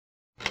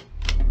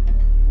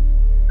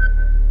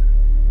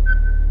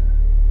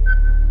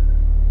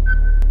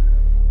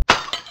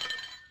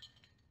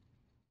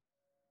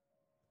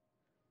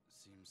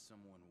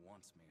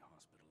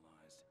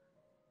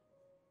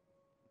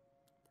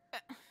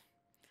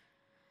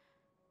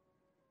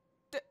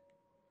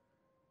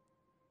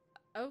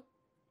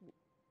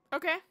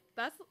Okay.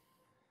 That's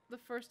the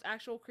first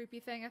actual creepy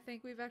thing I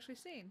think we've actually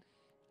seen.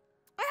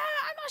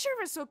 I'm not sure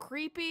if it's so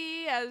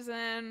creepy, as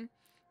in,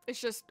 it's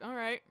just,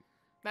 alright,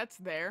 that's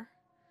there.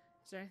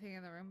 Is there anything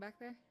in the room back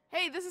there?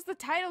 Hey, this is the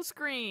title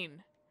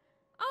screen!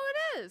 Oh,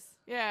 it is!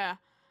 Yeah.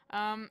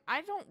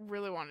 I don't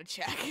really want to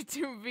check,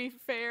 to be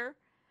fair.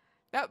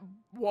 That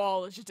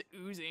wall is just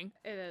oozing.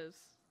 It is.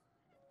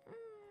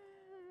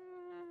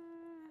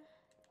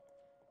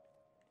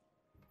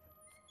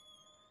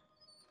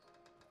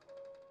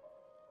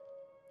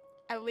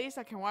 At least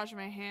I can wash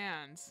my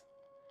hands.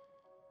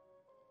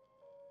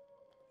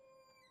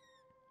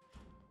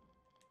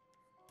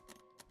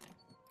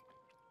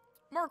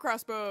 More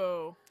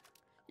crossbow!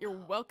 You're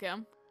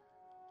welcome.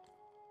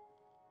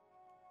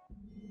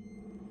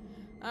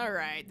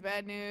 Alright, the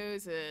bad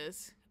news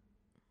is...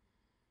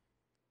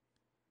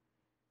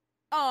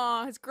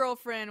 Aw, his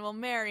girlfriend will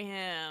marry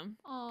him.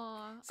 Aw.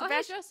 Oh, hey,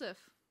 Sebastian- Joseph.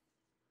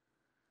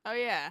 Oh,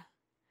 yeah.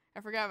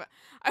 I forgot about...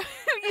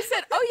 You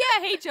said, oh,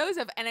 yeah, hey,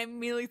 Joseph, and I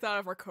immediately thought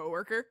of our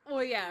coworker.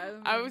 Well, yeah.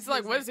 I was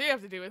like, what does he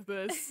have to do with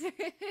this?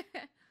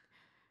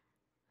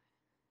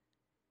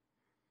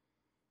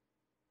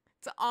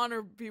 It's an honor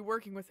to be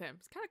working with him.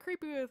 It's kind of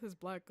creepy with his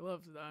black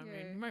gloves, though. I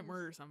mean, he might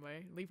murder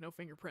somebody. Leave no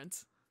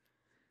fingerprints.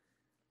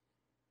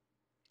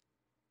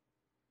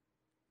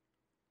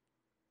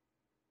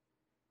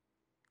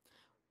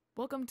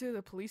 Welcome to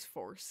the police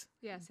force.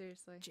 Yeah,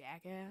 seriously.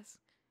 Jackass.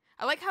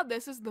 I like how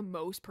this is the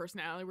most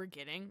personality we're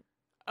getting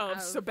of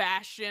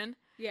Sebastian.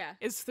 Yeah.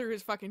 Is through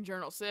his fucking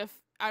journals. If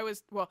I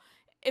was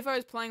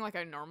playing like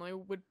I normally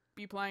would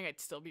be playing,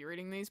 I'd still be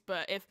reading these.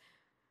 But if...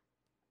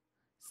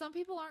 Some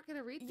people aren't going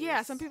to read these.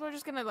 Yeah, some people are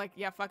just gonna like,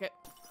 yeah, fuck it.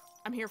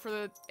 I'm here for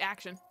the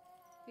action.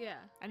 Yeah.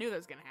 I knew that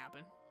was gonna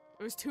happen.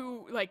 It was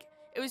too, like,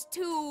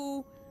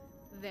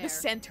 There. the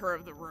center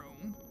of the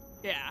room.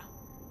 Yeah.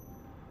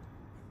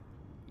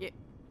 Yeah.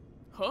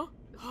 Huh?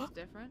 This is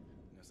different.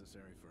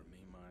 Necessary for me,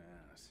 my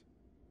ass.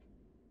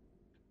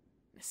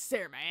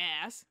 Stare my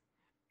ass.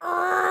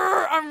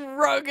 Urgh, I'm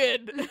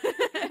rugged.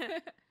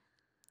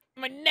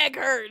 My neck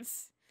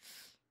hurts.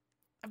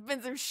 I've been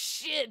through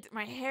shit.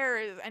 My hair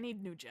is... I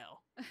need new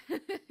gel.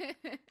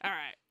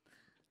 Alright.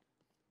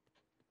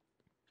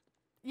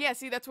 Yeah,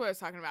 see, that's what I was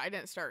talking about. I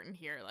didn't start in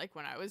here, like,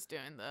 when I was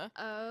doing the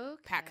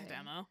pack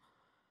demo.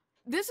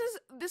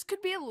 This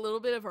could be a little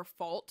bit of our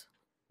fault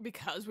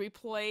because we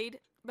played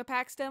the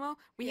PAX demo.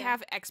 We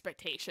have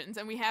expectations,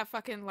 and we have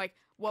fucking, like,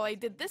 well, I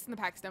did this in the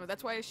PAX demo.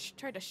 That's why I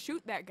tried to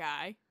shoot that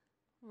guy.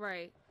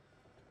 Right.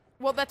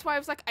 Well, that's why I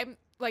was like, I'm,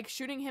 like,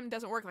 shooting him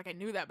doesn't work. Like, I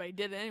knew that, but I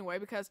did it anyway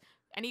because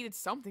I needed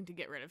something to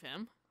get rid of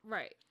him.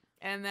 Right.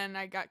 And then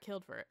I got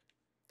killed for it.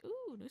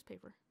 Ooh,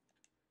 newspaper.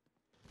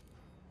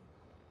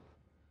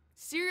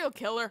 Serial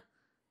killer.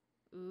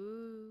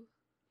 Ooh.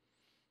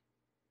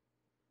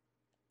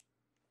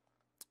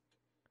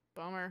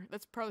 Bummer.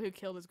 That's probably who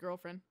killed his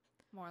girlfriend.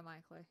 More than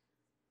likely.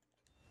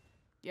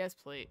 Yes,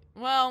 please.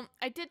 Well,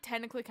 I did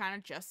technically kind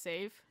of just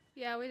save.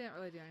 Yeah, we didn't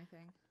really do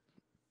anything.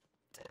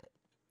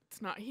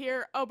 It's not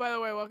here. Oh, by the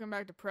way, welcome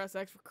back to Press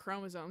X for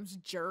chromosomes,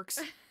 jerks.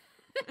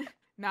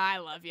 Nah, I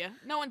love you.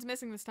 No one's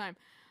missing this time.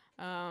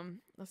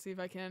 Let's see if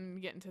I can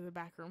get into the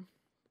back room.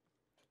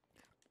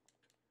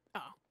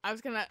 Oh, I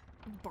was gonna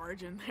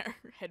barge in there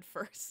head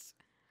first.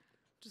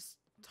 Just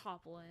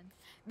topple in.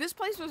 This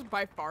place was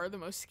by far the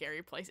most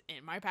scary place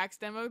in my PAX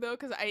demo, though,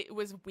 because it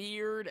was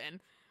weird and...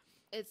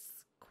 It's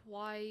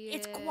quiet.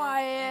 It's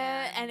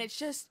quiet, and it's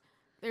just...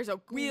 There's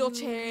a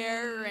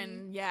wheelchair,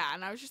 and yeah,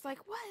 and I was just like,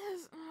 what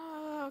is...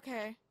 Oh,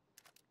 okay.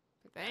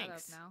 Pick that up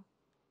Thanks. now.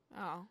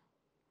 Oh.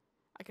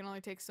 I can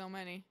only take so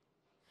many.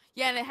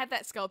 Yeah, and it had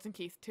that skeleton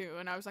key, too,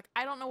 and I was like,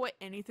 I don't know what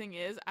anything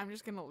is. I'm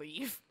just gonna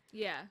leave.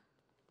 Yeah.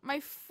 My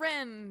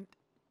friend...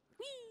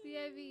 The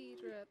IV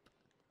drip.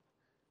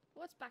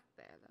 What's back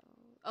there,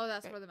 though? Oh,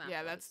 that's where the map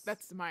Yeah, was.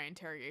 that's my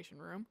interrogation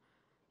room.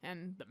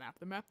 And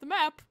the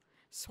map.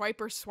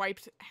 Swiper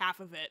swiped half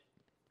of it.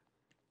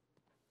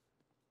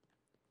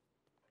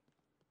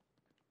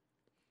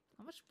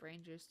 How much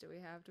brain juice do we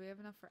have? Do we have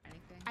enough for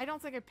anything? I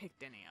don't think I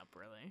picked any up,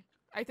 really.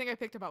 I think I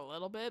picked up a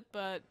little bit,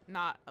 but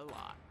not a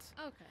lot.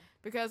 Okay.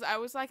 Because I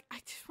was like, I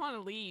just want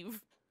to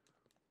leave.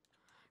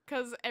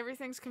 Because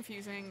everything's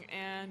confusing,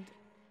 and...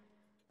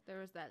 There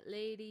was that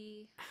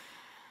lady.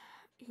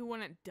 who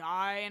wouldn't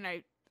die, and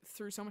I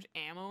threw so much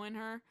ammo in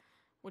her.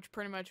 Which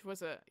pretty much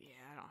was a... Yeah,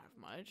 I don't have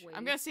much.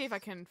 I'm gonna see if I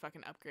can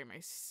fucking upgrade my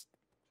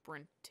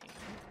sprinting.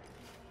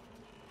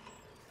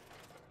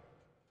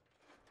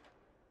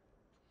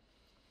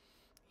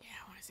 Yeah,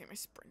 I want to see my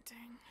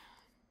sprinting.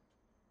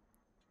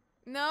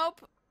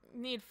 Nope.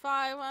 Need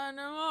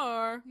 500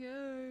 more.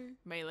 Yay.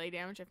 Melee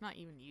damage. I've not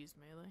even used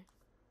melee.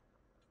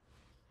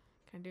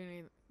 Can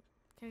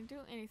I do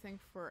anything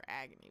for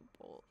agony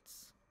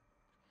bolts?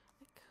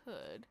 I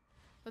could.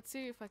 Let's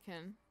see if I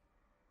can...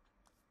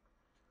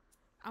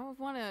 I would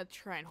want to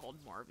try and hold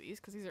more of these,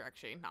 because these are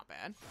actually not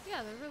bad.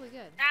 Yeah, they're really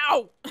good.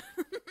 Ow!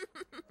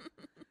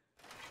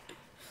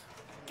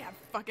 God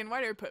fucking,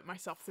 why do I put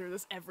myself through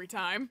this every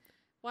time?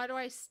 Why do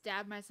I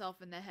stab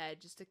myself in the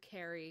head just to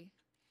carry?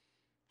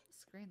 The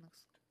screen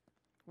looks...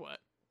 What?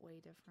 way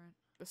different.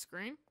 The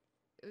screen?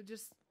 It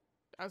just...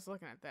 I was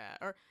looking at that.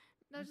 Or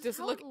No, just does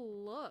how it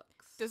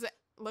looks. Does it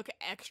look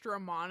extra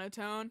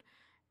monotone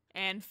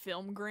and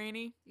film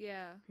grainy?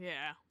 Yeah.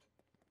 Yeah.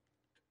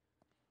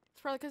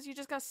 It's probably because you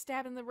just got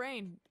stabbed in the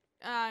brain.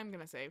 I'm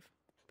gonna save.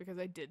 Because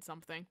I did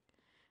something.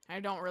 I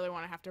don't really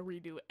want to have to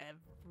redo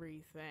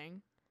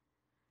everything.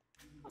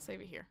 I'll save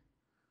it here.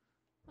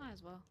 Might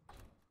as well.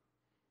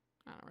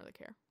 I don't really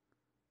care.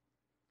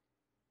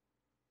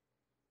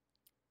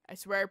 I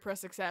swear I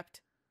press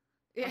accept.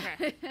 Yeah.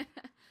 Okay.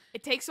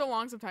 It takes so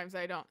long sometimes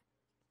that I don't.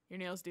 Your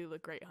nails do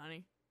look great,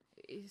 honey.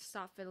 You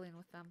stop fiddling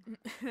with them.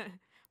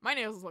 My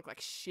nails look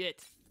like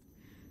shit.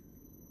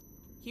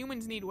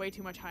 Humans need way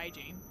too much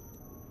hygiene.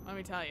 Let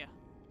me tell you.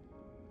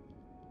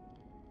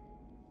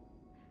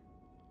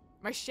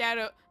 My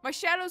shadow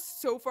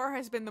so far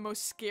has been the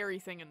most scary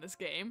thing in this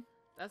game.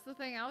 That's the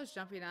thing I was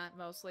jumping at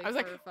mostly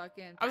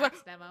fucking I was PAX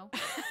like, demo.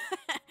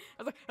 I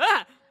was like,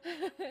 ah!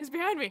 He's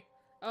behind me.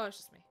 Oh, it's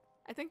just me.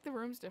 I think the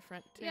room's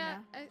different too Yeah,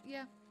 now.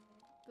 yeah.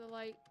 The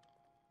light.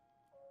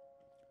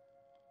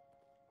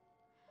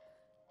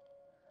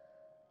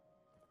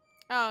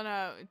 Oh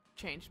no, it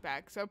changed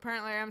back. So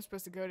apparently I'm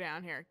supposed to go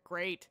down here.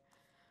 Great.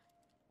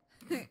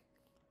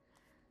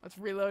 Let's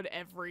reload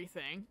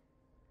everything.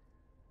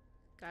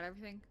 Got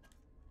everything?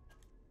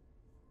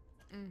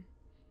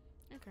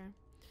 Okay.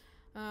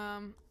 I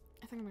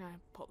think I'm gonna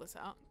pull this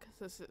out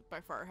because this by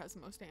far has the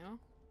most ammo.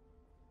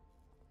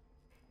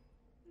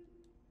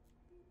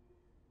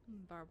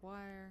 Barbed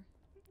wire.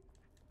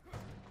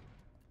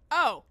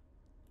 Oh!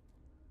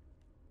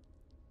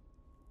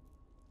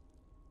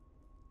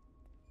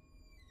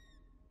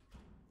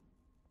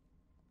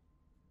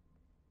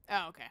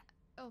 Oh, okay.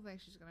 I don't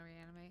think she's gonna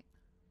reanimate.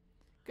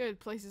 Good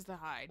places to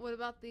hide. What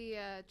about the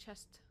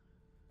chest?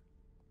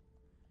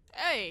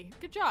 Hey,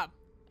 good job.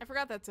 I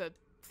forgot that's a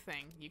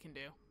thing you can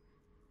do.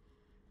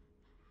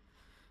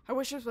 I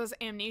wish this was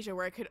Amnesia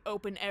where I could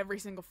open every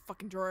single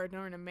fucking drawer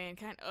known to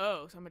mankind.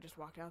 Oh, someone just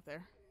walked out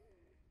there.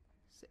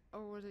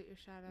 Or was it your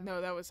shadow? No,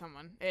 that was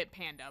someone. It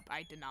panned up.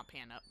 I did not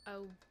pan up.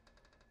 Oh.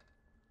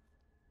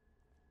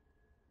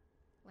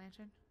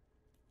 Lantern?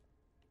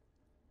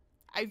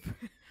 I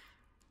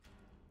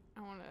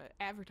want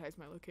to advertise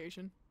my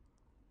location.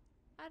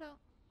 I don't.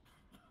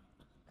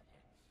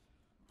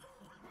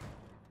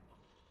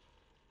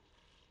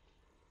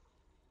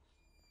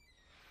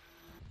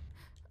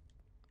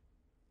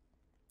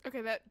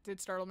 Okay, that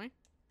did startle me.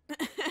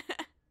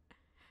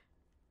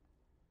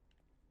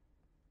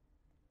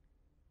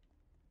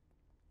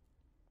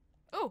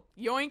 Oh,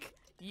 yoink,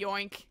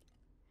 yoink.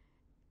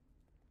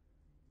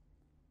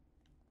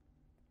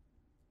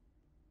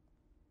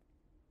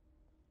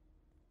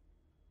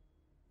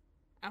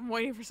 I'm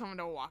waiting for someone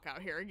to walk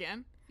out here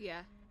again.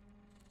 Yeah.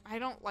 I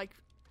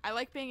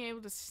like being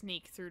able to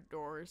sneak through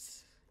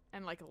doors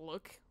and like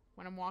look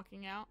when I'm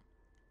walking out.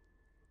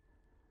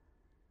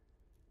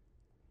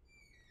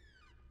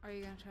 Are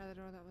you gonna try the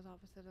door that was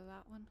opposite of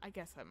that one? I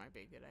guess that might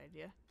be a good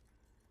idea.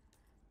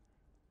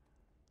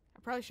 I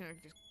probably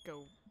shouldn't just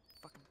go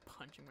fucking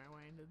punching my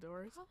way into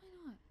doors. Probably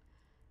not.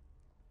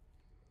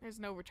 There's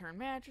no return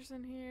mattress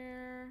in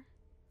here.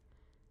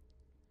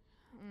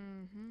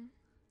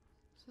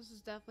 So this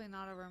is definitely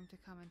not a room to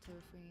come into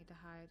if we need to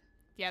hide.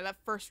 Yeah, that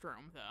first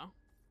room though.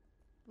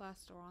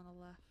 Last door on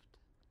the left.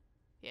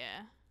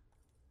 Yeah.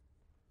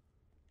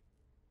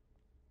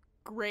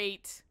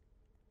 Great.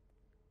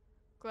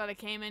 Glad I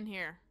came in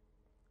here.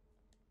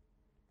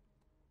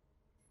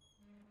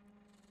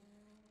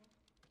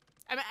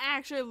 I'm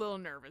actually a little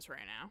nervous right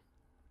now.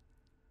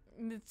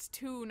 It's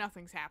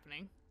nothing's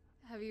happening.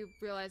 Have you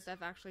realized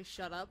I've actually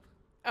shut up?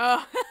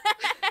 Oh.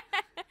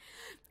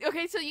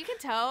 Okay, so you can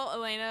tell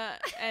Elena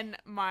and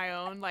my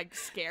own like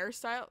scare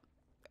style.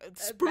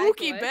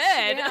 Spooky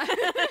bed. Yeah.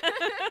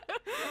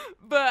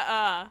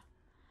 But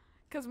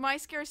cuz my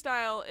scare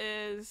style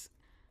is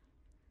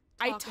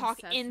I talk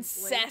incessantly.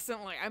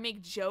 incessantly. I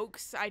make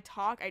jokes. I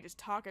just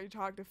talk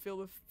to fill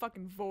the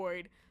fucking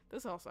void.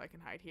 This also I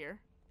can hide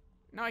here.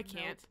 No, I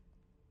can't. Nope.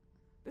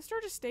 This door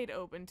just stayed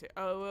open too.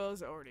 Oh, well, it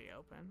was already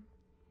open.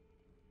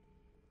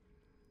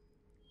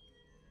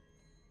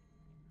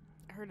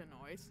 I heard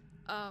a noise.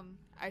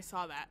 I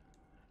saw that.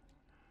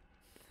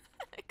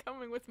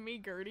 Coming with me,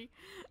 Gertie.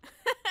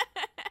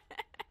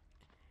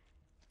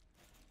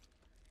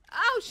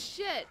 Oh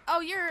shit! Oh,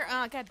 you're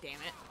god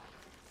damn it.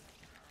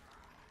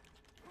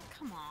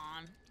 Come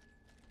on.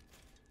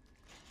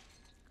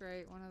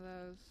 Great, one of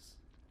those.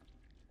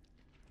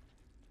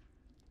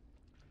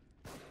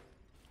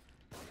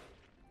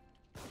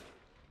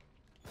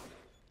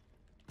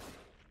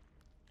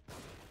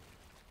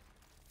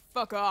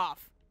 Fuck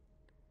off.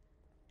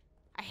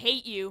 I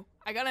hate you.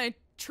 I got a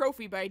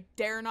trophy, but I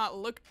dare not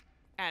look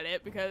at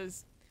it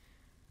because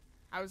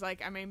I was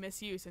like, I may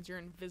miss you since you're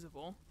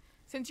invisible.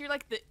 Since you're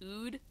like the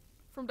Ood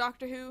from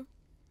Doctor Who.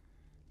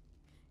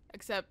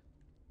 Except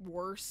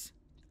worse.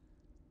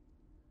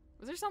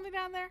 Was there something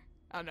down there?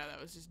 Oh no,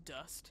 that was just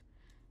dust.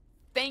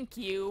 Thank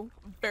you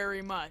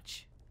very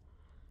much.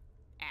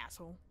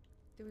 Asshole.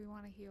 Do we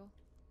want to heal?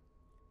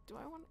 Do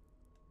I want...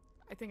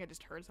 I think I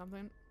just heard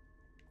something.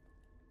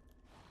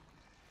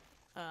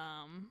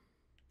 Got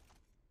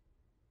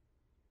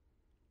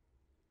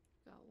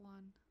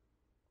one.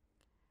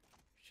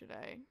 Should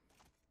I?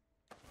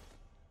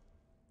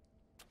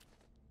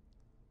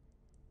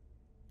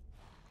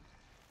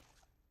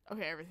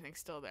 Okay, everything's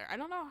still there. I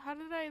don't know. How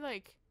did I,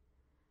 like,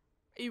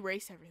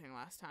 erase everything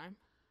last time?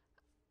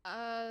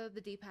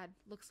 The D-pad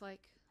looks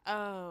like.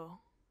 Oh.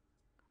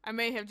 I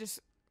may have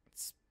just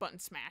button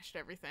smashed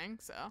everything,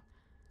 so.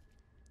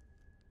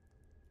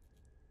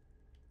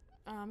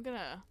 I'm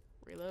gonna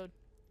reload.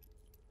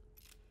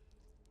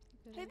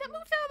 Hey, that moved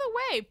out of the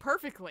way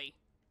perfectly.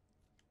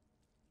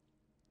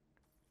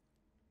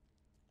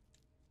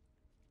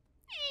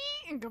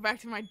 And go back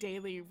to my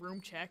daily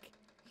room check.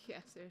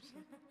 Yeah,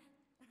 seriously.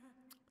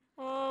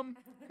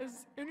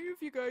 Has any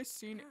of you guys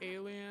seen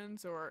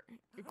Aliens or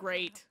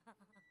Great?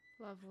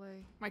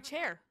 Lovely. My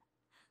chair.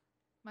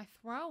 My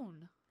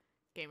throne.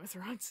 Game of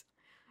Thrones.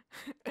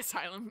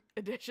 Asylum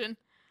edition.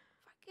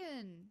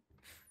 Fucking.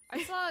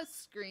 I saw a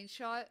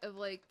screenshot of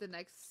like the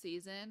next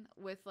season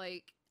with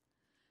like.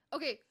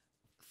 Okay,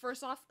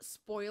 first off,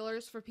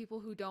 spoilers for people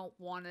who don't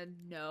want to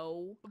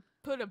know.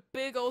 Put a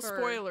big old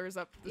spoilers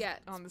up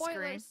on the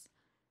screen.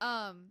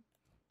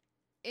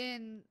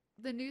 In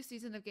the new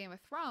season of Game of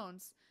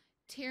Thrones,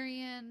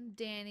 Tyrion,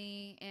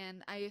 Dany,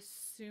 and I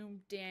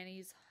assume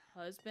Dany's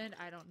husband,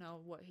 I don't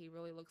know what he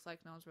really looks like,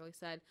 no one's really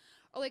said,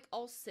 are like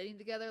all sitting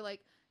together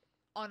like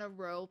on a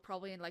row,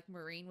 probably in like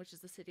Marine, which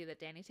is the city that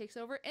Dany takes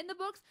over. In the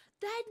books,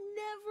 that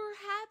never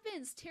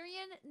happens.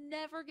 Tyrion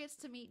never gets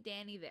to meet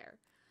Dany there.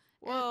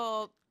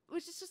 Well,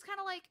 which is just kind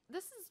of like,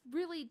 this is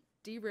really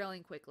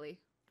derailing quickly.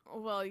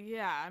 Well,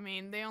 yeah, I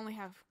mean, they only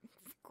have...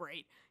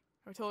 Great.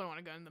 I totally want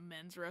to go in the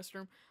men's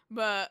restroom,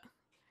 but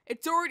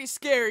it's already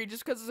scary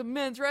just because it's a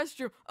men's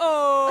restroom.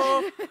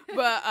 Oh!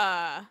 But,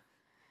 I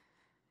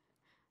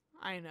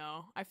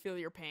know. I feel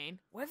your pain.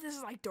 What if this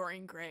is like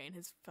Dorian Gray and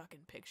his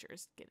fucking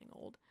picture's getting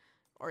old?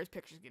 Or his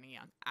picture's getting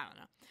young? I don't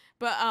know.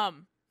 But,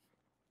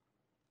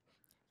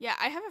 yeah,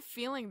 I have a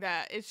feeling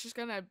that it's just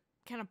gonna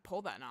kind of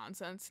pull that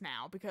nonsense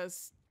now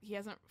because he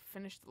hasn't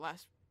finished the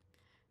last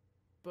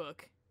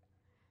book.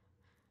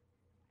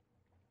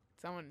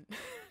 Someone,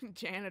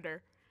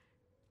 janitor.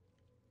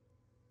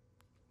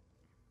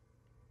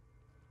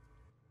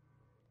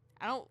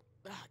 I don't,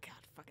 oh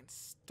god, fucking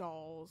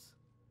stalls.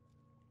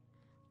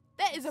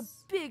 That is a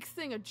big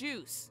thing of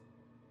juice.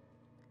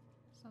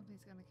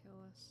 Something's gonna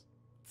kill us.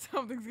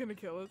 Something's gonna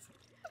kill us.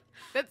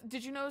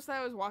 Did you notice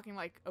that I was walking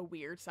like a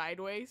weird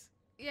sideways?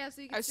 Yeah,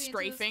 so you can see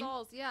into the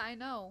stalls. Yeah, I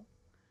know.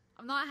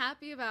 I'm not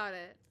happy about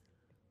it.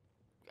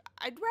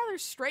 I'd rather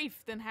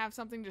strafe than have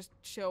something just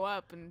show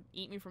up and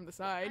eat me from the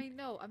side. I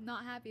know. I'm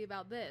not happy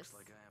about this. Looks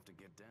like I have to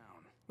get down.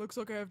 Looks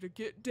like I have to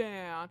get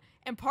down.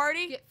 And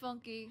party? Get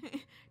funky.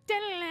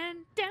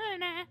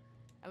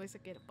 At least I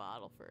get a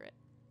bottle for it.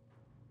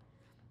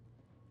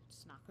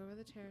 Just knock over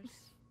the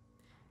chairs.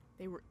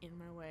 They were in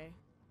my way.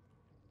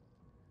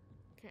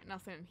 Okay,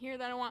 nothing in here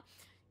that I want.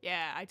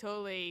 Yeah, I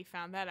totally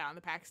found that out in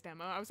the PAX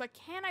demo. I was like,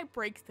 can I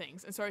break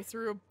things? And so I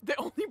threw the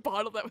only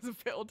bottle that was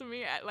available to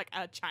me at like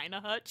a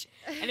China hutch,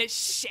 and it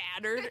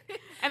shattered.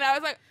 And I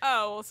was like,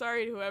 oh, well,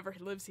 sorry to whoever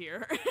lives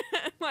here.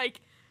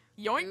 Like,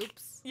 yoink.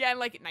 Oops. Yeah, and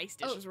like nice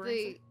dishes were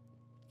in.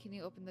 Can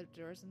you open the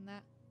doors in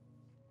that?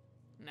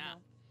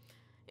 No.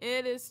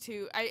 It is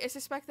too... I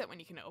suspect that when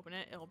you can open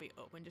it, it'll be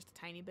open just a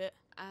tiny bit.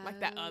 Like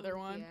that other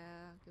one.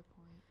 Yeah, good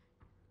point.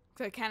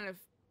 Because I kind of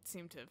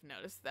seem to have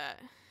noticed that.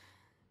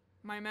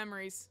 My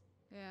memories.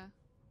 Yeah.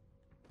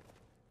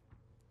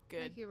 Good.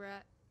 Thank you,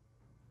 Rat.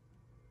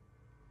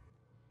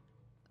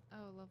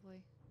 Oh,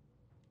 lovely.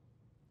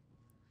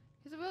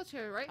 Here's a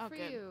wheelchair right for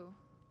good. you.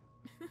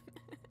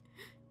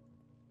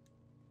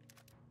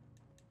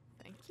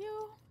 Thank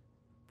you.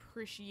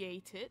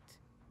 Appreciate it.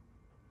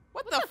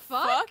 What the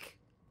fuck?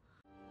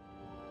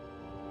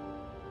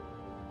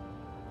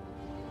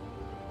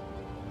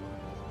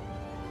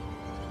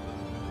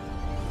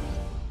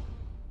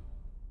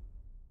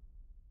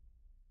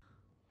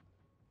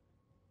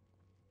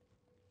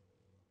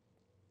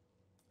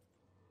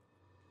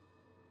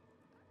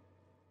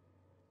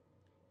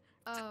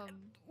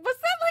 Was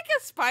that like a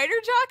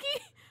spider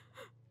jockey?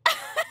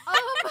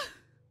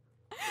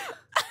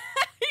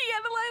 He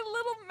had a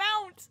little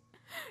mount.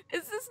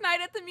 Is this night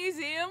at the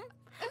museum?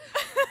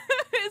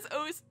 Is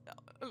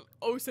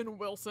Osen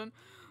Wilson?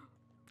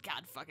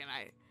 God fucking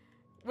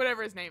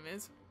whatever his name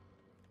is.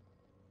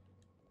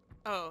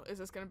 Oh, is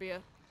this gonna be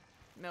a?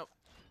 Nope.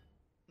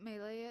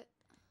 Melee it.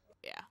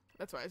 Yeah,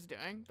 that's what I was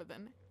doing. But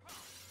then,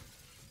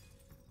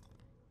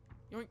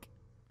 yoink.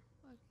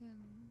 Fucking.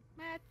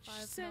 Match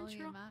 5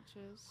 million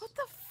matches. What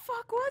the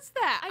fuck was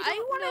that? I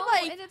want know, to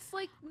like. and it's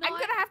like not... I'm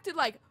gonna have to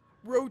like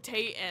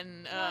rotate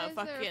and Why is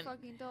fucking. there a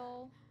fucking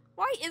doll?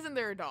 Why isn't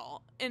there a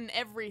doll in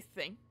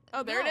everything?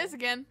 Oh, there it is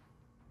again.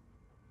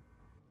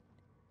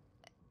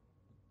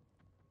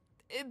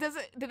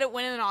 Did it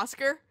win an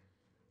Oscar?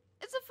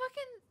 It's a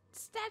fucking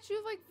statue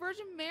of like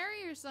Virgin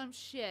Mary or some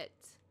shit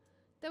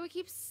that we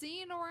keep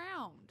seeing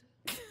around.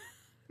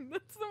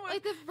 That's the one.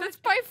 That's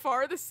by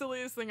far the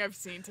silliest thing I've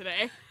seen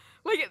today.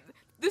 Like,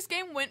 this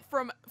game went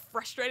from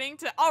frustrating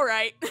to all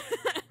right.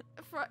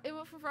 It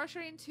went from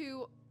frustrating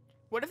to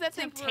what if that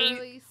thing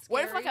temporarily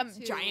what if like a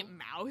scary giant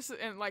mouse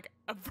and like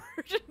a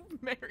Virgin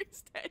Mary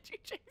statue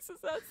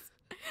chases us?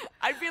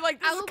 I'd be like,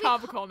 this is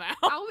comical now.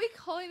 I'll be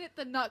calling it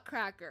the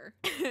Nutcracker.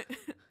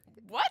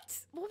 What?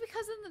 Well,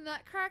 because in the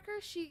Nutcracker,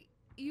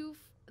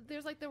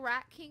 there's like the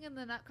Rat King, and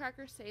the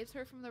Nutcracker saves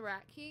her from the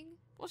Rat King.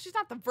 Well, she's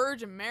not the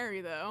Virgin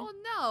Mary though. Well,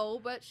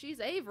 no, but she's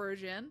a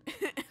virgin.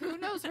 Who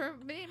knows? Her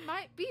name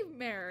might be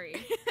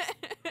Mary.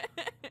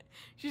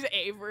 She's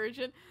a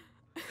virgin.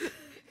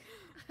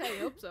 I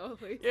hope so.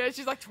 Yeah,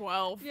 she's like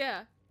 12.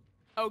 Yeah.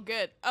 Oh,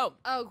 good. Oh,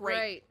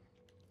 great.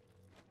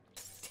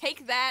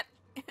 Take that.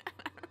 Fucking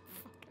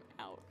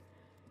out.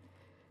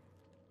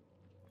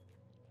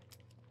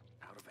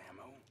 Out of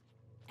ammo?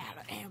 Out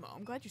of ammo.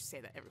 I'm glad you say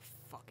that every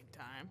fucking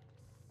time.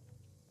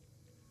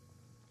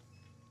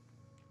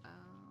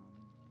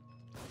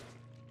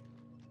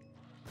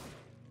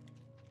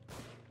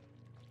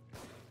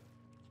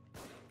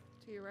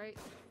 To your right.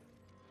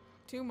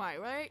 To my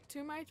right.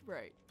 To my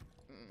right.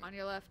 On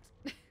your left.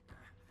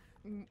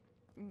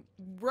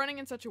 Running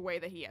in such a way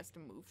that he has to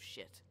move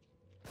shit.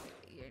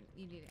 You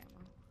need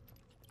ammo.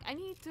 I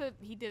need to.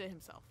 He did it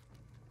himself.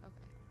 Okay.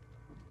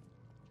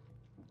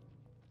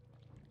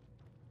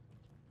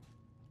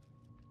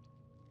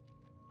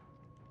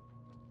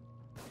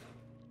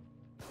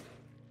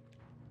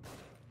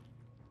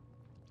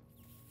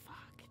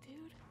 Fuck, dude.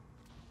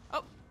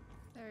 Oh.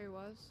 There he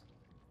was.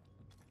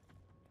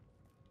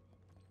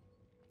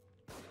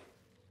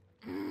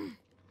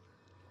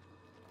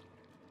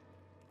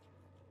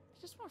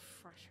 It's just more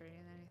frustrating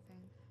than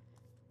anything.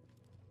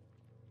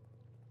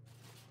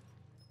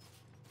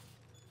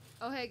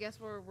 Oh, hey, guess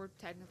where we're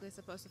technically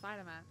supposed to fight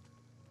him at?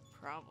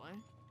 Probably.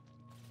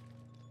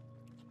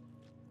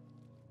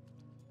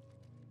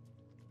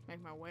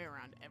 Make my way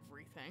around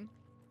everything.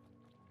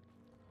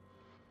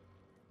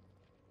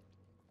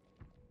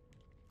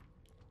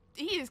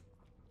 He is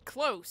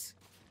close.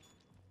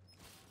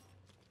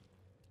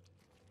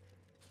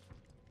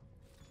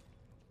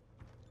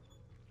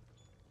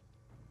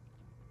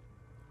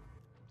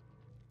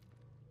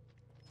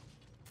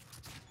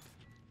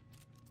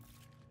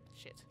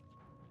 Shit.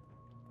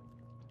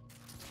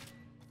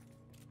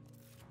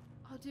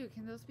 Oh, dude,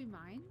 can those be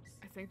mines?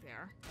 I think they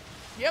are.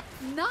 Yep.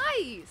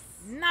 Nice!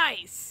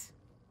 Nice.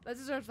 That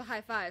deserves a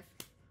high five.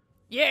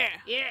 Yeah.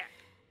 Yeah.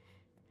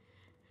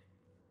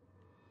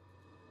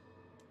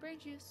 Brain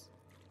juice.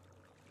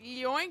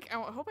 Yoink. I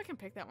hope I can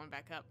pick that one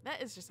back up.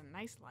 That is just a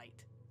nice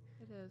light.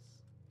 It is.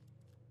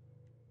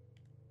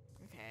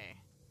 Okay.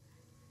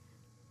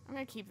 I'm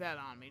gonna keep that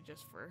on me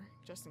just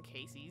in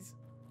caseies.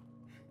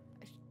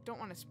 I don't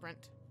want to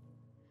sprint.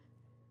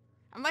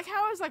 I'm like,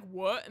 how I was like,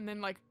 what? And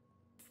then like,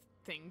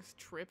 things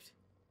tripped.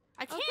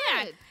 I can't.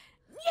 Oh, good.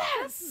 Yes.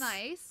 That's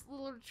nice.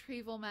 Little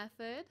retrieval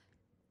method.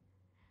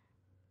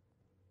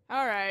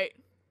 All right.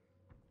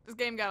 This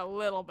game got a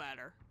little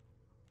better.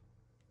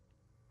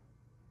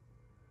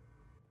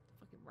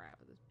 Fucking rat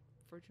with his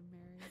Virgin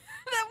Mary.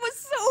 That was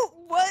so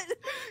what?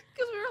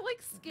 Because we were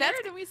like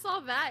scared and we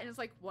saw that and it's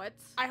like, what?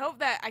 I hope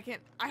that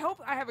I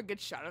hope I have a good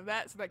shot of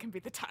that so that can be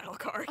the title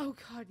card. Oh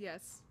god,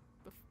 yes.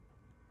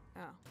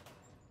 Oh.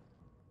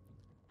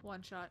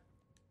 One shot.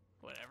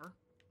 Whatever.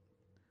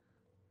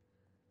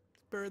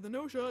 It's better than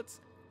no shots.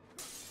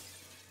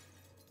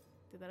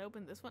 Did that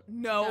open this one?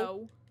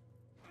 No.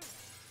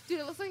 Dude,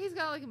 it looks like he's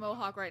got like a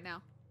mohawk right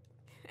now.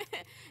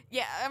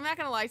 Yeah, I'm not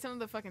gonna lie, some of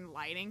the fucking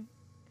lighting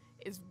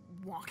is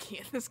wonky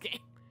in this game.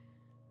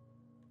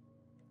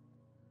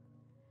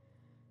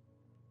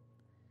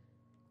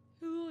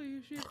 Hello,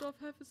 you shaved off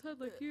half his head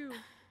like you.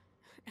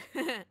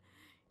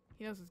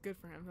 He knows it's good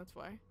for him, that's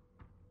why.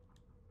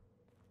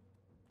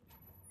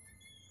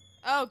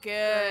 Oh, good.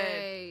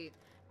 Great.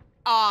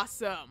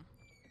 Awesome.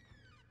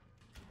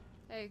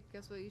 Hey,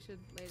 guess what you should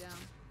lay down?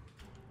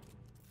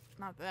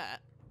 Not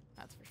that.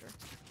 That's for sure.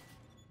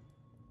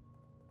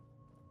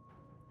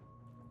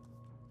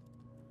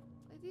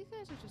 Like, these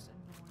guys are just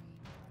annoying.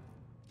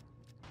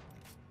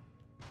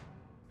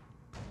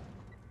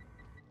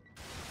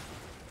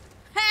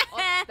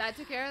 Oh, that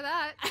took care of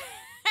that.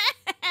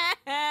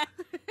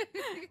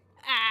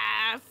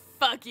 Ah,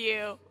 fuck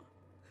you.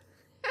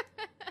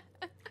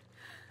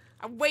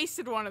 I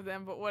wasted one of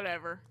them, but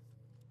whatever.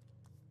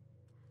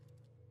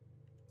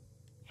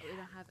 We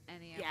don't have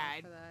any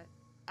ammo for that.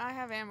 I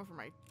have ammo for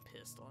my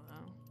pistol,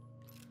 though.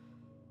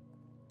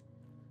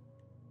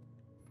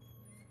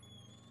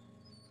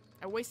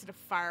 I wasted a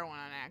fire one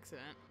on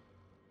accident.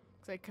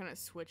 Because I couldn't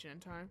switch it in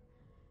time.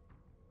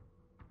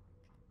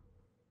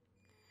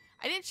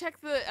 I didn't check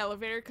the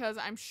elevator because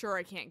I'm sure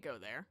I can't go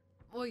there.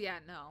 Well, yeah,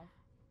 no.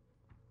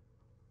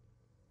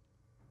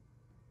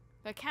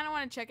 But I kind of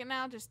want to check it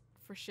now just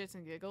for shits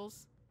and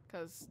giggles.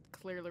 Because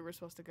clearly we're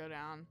supposed to go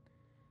down.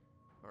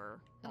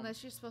 Or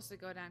unless you're supposed to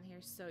go down here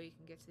so you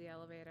can get to the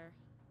elevator.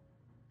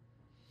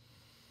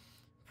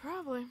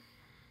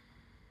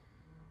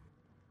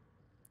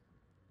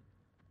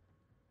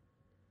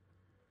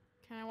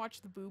 Can I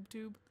watch the boob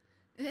tube?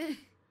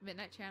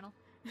 Midnight Channel.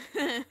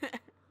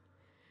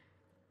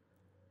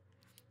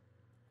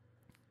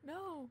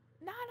 No,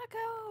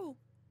 Nanako!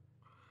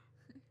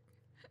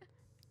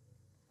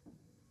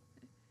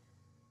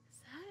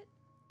 Is that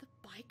the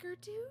biker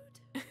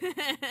dude?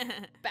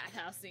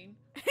 Bathhouse scene.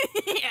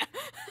 Yeah.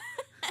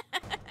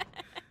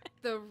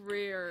 The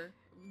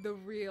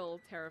real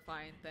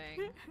terrifying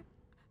thing.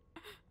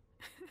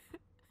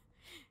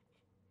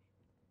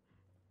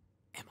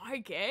 Am I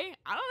gay?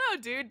 I don't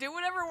know, dude. Do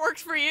whatever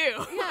works for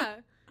you. Yeah.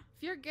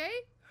 If you're gay,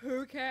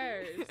 who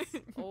cares?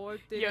 Oh,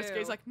 damn.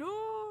 Yosuke's like, no,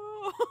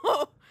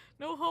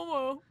 no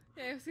homo.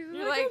 Yeah,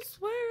 You're like, I like-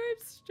 swear I'm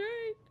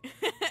straight.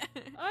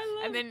 I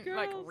love And then, girls.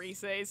 like,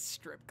 Rise's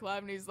strip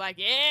club, and he's like,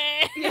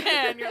 yeah!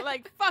 And you're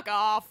like, fuck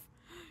off,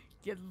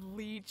 you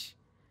leech.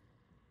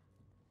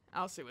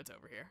 I'll see what's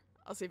over here.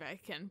 I'll see if I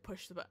can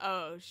push the button.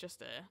 Oh, it's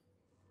just a...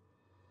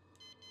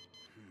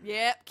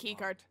 Yep, key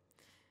card.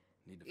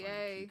 Need to find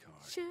Yay. a key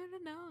card.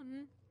 Should've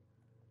known.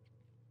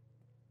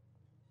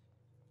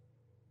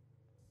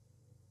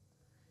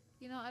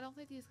 You know, I don't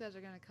think these guys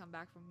are gonna come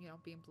back from,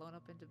 being blown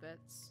up into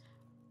bits.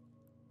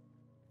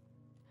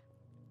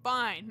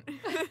 Fine.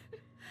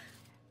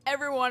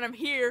 Everyone, I'm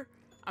here.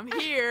 I'm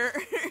here.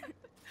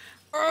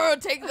 Oh,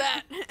 take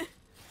that.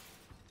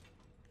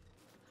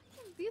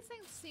 These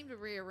things seem to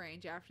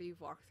rearrange after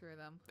you've walked through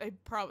them. They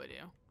probably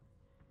do.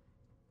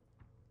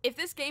 If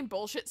this game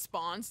bullshit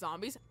spawns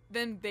zombies,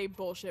 then they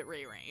bullshit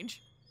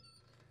rearrange.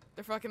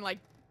 They're fucking like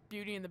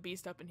Beauty and the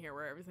Beast up in here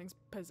where everything's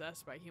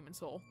possessed by human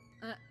soul.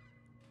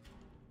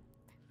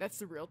 That's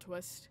the real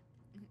twist.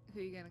 Who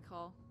are you gonna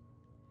call?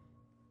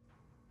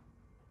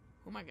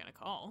 Who am I gonna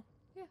call?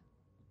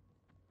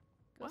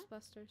 What?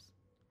 Ghostbusters.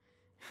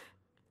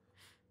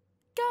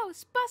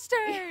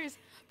 Ghostbusters!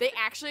 They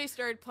actually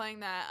started playing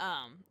that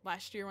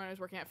last year when I was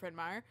working at Fred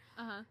Meyer.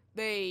 Uh-huh.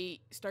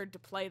 They started to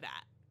play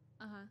that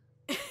Uh-huh.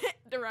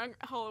 around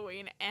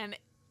Halloween, and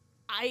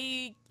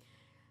I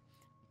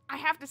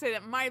have to say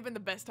that might have been the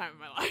best time of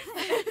my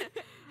life.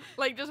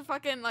 Like, just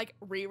fucking, like,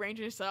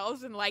 rearranging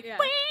yourselves and, like, Yeah.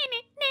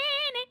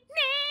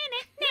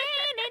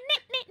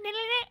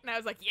 and I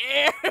was like,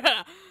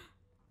 yeah!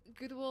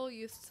 Goodwill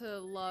used to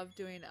love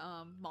doing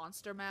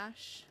Monster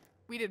Mash,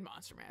 We did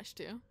Monster Mash,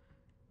 too.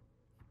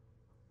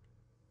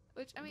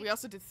 which, I mean, We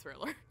also did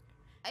Thriller.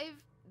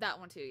 that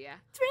one too, yeah.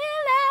 Thriller!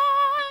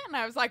 And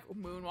I was, like,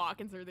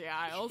 moonwalking through the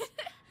aisles.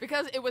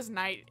 Because it was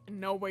night and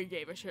nobody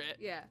gave a shit.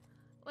 Yeah.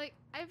 Like,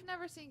 I've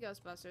never seen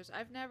Ghostbusters.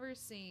 I've never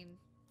seen...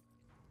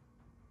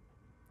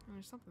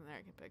 There's something there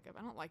I can pick up.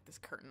 I don't like this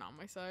curtain on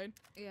my side.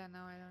 Yeah, no,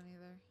 I don't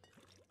either.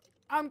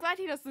 I'm glad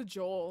he does the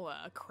Joel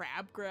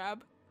crab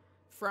grab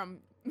from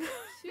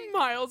Sink.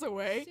 miles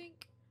away.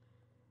 Sink.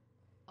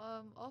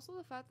 Also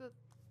the fact that...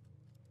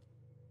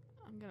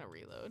 I'm gonna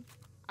reload.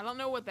 I don't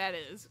know what that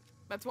is.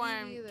 That's why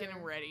I'm Me getting neither.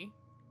 ready.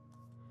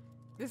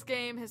 This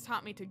game has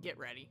taught me to get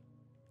ready.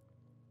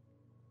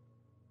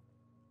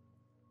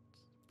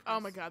 Oh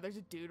my god, there's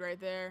a dude right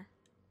there.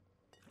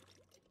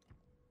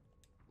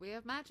 We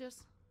have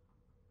matches.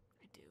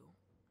 I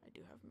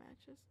do have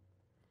matches.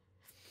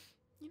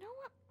 You know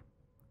what?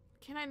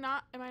 Can I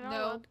not? Am I not No,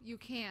 allowed? you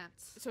can't.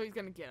 So he's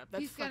gonna get up.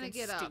 That's He's gonna fucking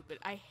get up. stupid.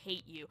 I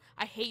hate you.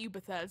 I hate you,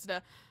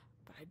 Bethesda.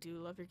 But I do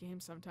love your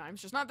games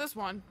sometimes. Just not this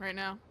one right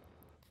now.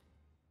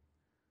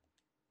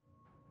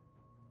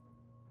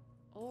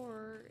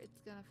 Or it's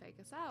gonna fake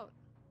us out.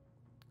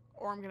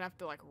 Or I'm gonna have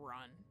to, like,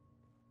 run.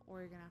 Or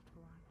you're gonna have to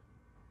run.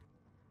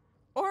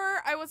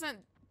 Or I wasn't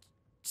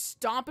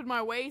stomping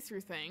my way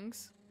through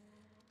things.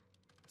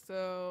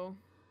 So...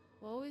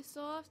 Well, we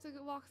still have to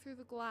walk through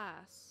the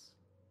glass.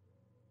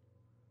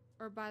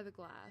 Or by the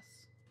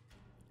glass.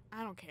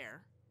 I don't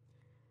care.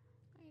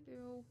 I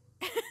do.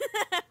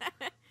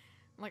 I'm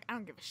like, I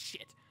don't give a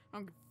shit. I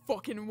don't give a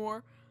fuck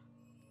anymore.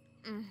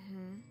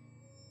 Mm-hmm.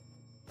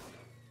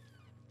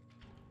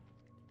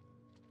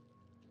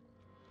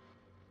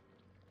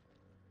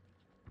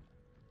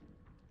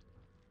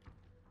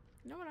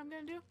 You know what I'm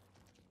gonna do?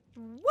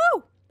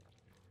 Woo!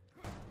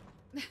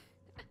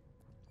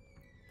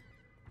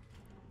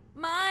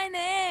 My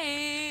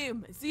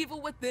name is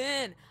Evil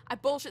Within. I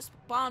bullshit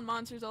spawn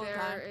monsters all the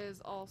time. There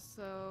is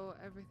also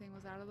everything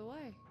was out of the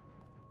way.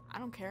 I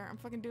don't care. I'm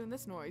fucking doing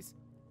this noise.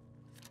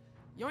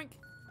 Yoink.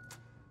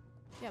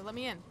 Yeah, let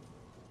me in.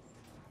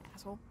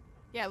 Asshole.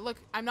 Yeah, look,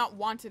 I'm not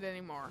wanted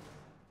anymore.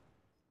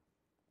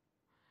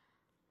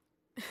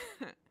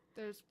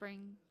 There's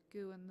spring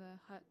goo in the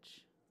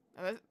hutch.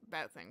 Oh,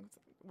 that thing.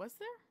 Was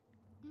there?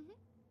 Mm-hmm.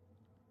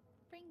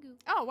 Spring goo.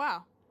 Oh,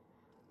 wow.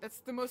 That's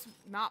the most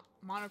not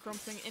monochrome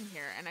thing in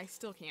here, and I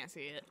still can't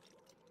see it.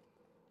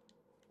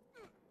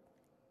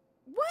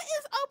 What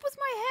is up with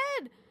my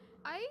head?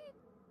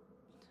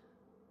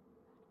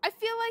 I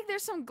feel like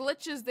there's some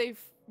glitches they've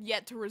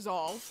yet to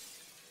resolve.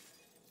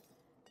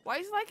 Why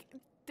is like...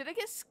 Did I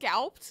get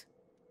scalped?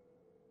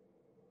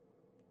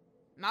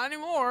 Not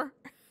anymore.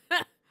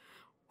 What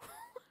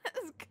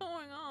is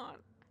going on?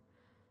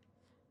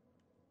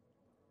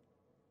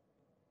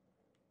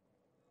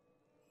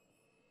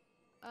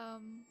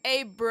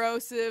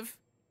 Abrosive.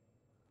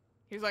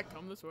 He's like,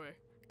 come this way.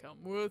 Come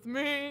with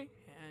me,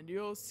 and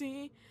you'll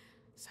see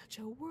such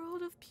a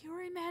world of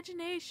pure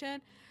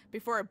imagination.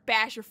 Before I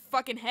bash your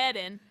fucking head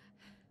in.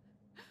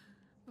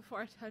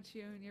 Before I touch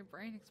you and your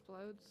brain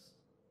explodes.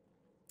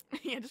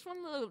 Yeah, just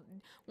one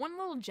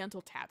little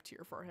gentle tap to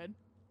your forehead.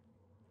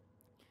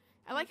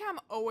 I like how I'm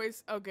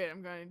always... Oh, good,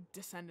 I'm going to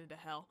descend into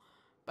hell.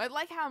 But I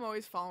like how I'm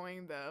always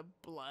following the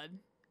blood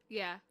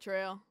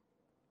trail.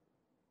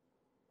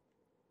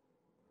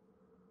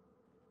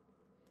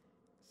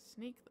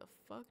 Sneak the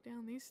fuck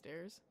down these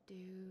stairs.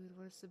 Dude,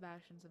 what if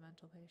Sebastian's a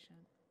mental patient?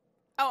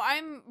 Oh,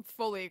 I'm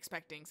fully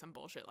expecting some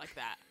bullshit like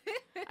that.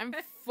 I'm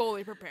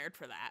fully prepared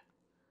for that.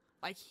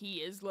 Like, he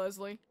is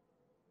Leslie.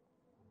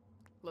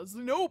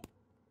 Leslie, nope!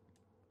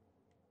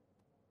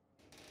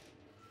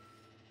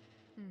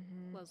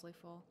 Leslie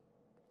full.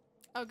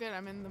 Oh, good,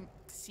 I'm in the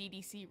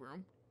CDC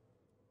room.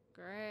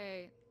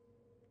 Great.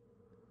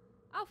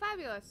 Oh,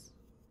 fabulous.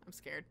 I'm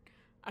scared.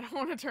 I don't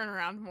want to turn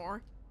around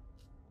more.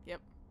 Yep.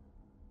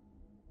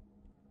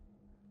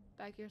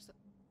 Back here.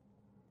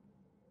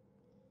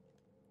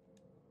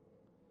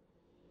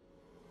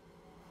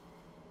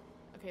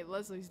 Okay,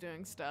 Leslie's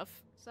doing stuff.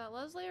 Is that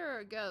Leslie or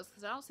a ghost?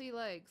 Because I don't see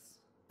legs.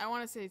 I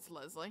want to say it's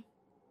Leslie.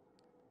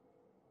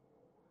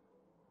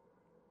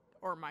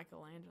 Or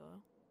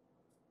Michelangelo.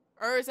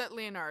 Or is that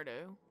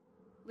Leonardo?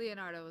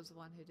 Leonardo was the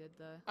one who did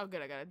the... Oh,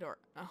 good, I got a door.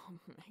 Oh,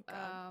 my God.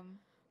 I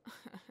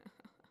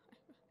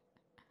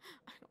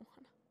don't want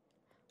to...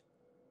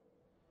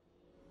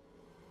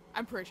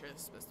 I'm pretty sure this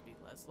is supposed to be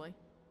Leslie.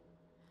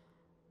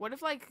 What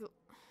if, like...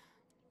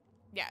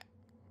 Yeah.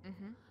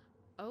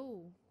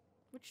 Oh.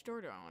 Which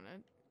door do I want to...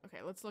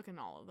 Okay, let's look in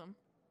all of them.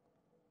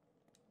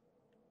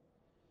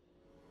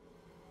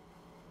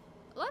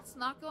 Let's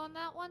not go on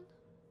that one.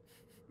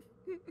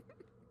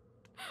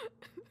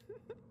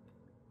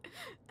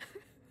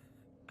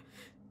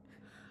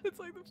 It's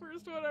like the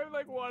first one I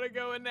like want to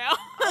go in now.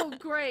 Oh,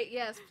 great.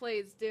 Yes,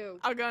 please do.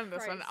 I'll go in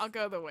this one. I'll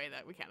go the way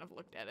that we kind of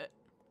looked at it.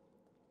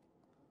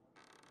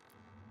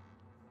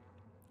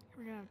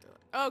 We're gonna have to...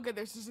 Oh, good.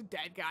 There's just a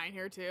dead guy in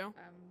here, too.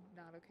 I'm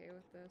not okay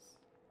with this.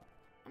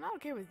 I'm not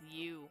okay with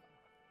you.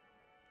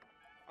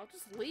 I'll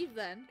just leave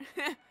then.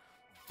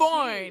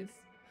 Fine. Jeez.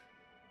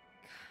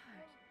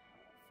 God.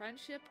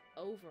 Friendship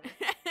over.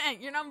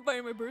 You're not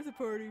inviting my birthday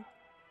party.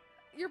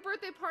 Your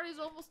birthday party's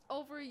almost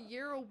over a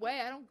year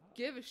away. I don't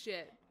give a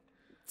shit.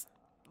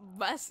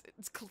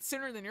 It's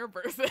sooner than your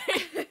birthday.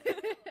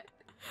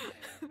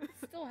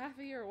 Still half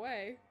a year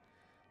away.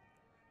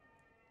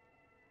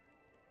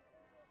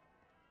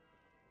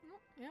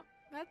 Yep,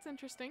 that's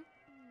interesting.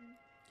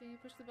 Can you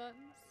push the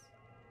buttons?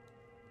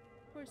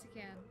 Of course you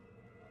can.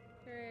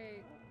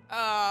 Great.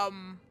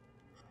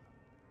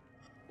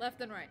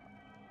 Left and right.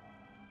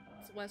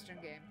 It's a Western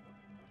game.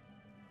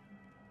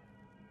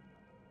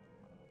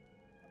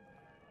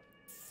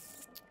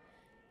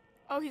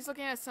 Oh, he's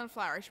looking at a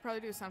sunflower. I should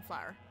probably do a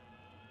sunflower.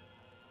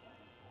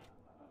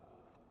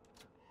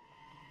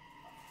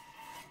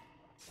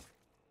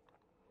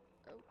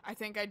 Oh. I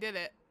think I did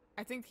it.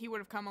 I think he would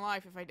have come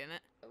alive if I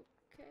didn't.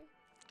 Okay.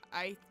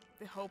 I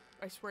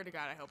swear to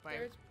God, I hope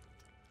There's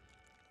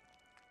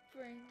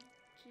brain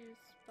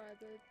juice by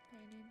the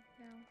painting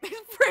now. There's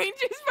brain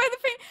juice by the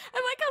painting. I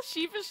like how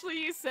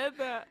sheepishly you said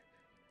that.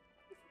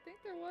 I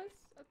think there was.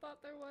 I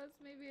thought there was.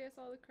 Maybe I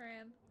saw the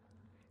crayon.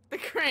 The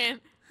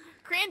crayon.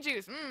 Crayon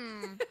juice.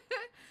 Mmm.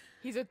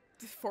 He's a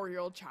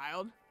 4-year-old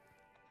child.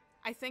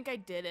 I think I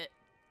did it.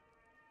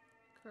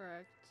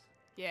 Correct.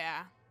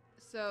 Yeah.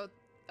 So,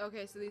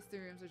 okay, so these 3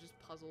 rooms are just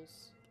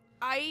puzzles.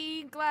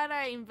 I'm glad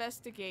I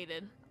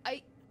investigated.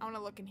 I want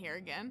to look in here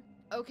again.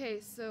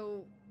 Okay,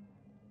 so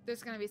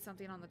there's going to be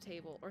something on the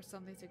table or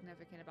something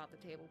significant about the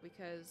table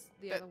because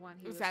the other one,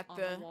 he was on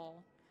the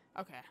wall.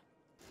 Okay.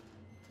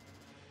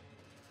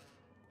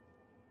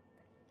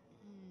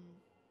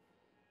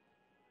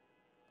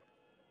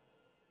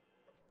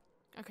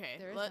 Okay.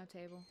 There is no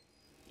table.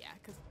 Yeah,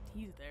 because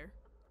he's there.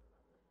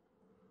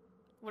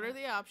 What are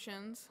the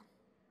options?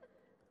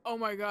 Oh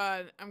my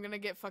God, I'm gonna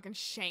get fucking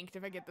shanked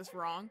if I get this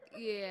wrong.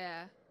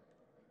 Yeah.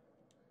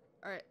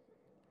 Alright.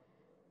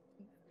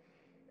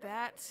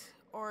 That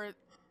or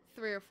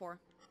 3 or 4.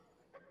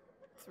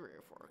 3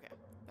 or 4, okay.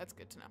 That's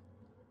good to know.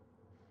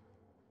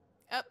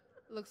 Up.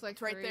 Looks like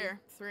it's right 3.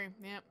 there. 3,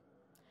 yep.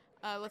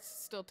 Let's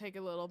still take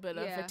a little bit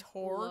of a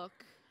tour.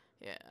 Look.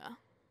 Yeah.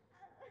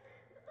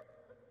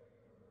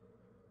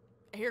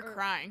 I hear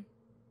crying.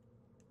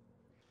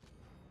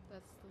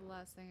 That's the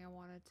last thing I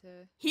wanted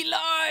to... He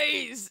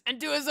lies!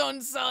 And to his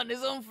own son,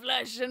 his own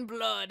flesh and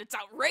blood. It's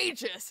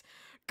outrageous!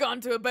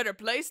 Gone to a better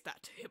place,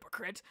 that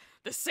hypocrite.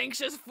 The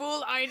sanctious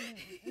fool, I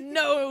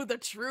know the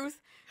truth.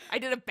 I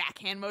did a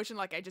backhand motion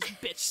like I just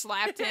bitch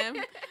slapped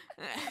him.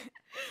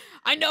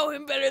 I know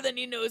him better than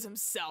he knows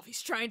himself.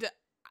 He's trying to...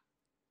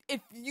 If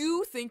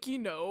you think you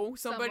know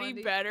somebody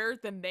better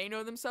than they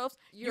know themselves,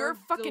 you're a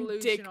fucking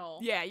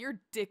delusional. dick. Yeah, you're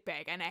a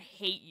dickbag, and I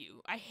hate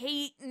you. I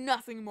hate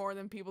nothing more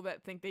than people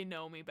that think they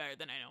know me better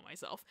than I know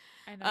myself.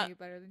 I know you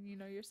better than you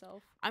know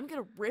yourself. I'm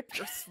gonna rip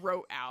your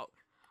throat out.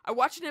 I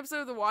watched an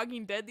episode of The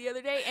Walking Dead the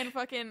other day, and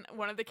fucking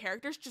one of the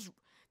characters just,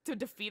 to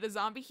defeat a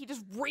zombie, he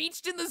just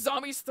reached in the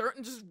zombie's throat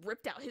and just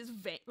ripped out his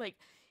vein, like,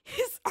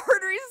 his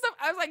arteries and stuff.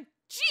 I was like,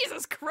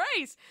 Jesus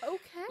Christ.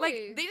 Okay.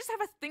 Like, they just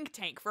have a think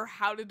tank for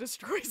how to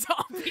destroy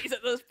zombies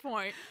at this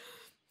point.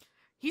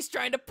 He's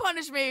trying to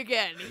punish me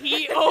again.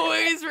 He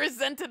always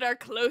resented our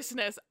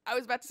closeness. I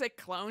was about to say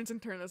clones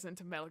and turn this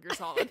into Metal Gear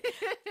Solid.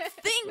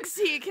 Thinks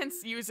he can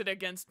use it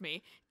against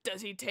me.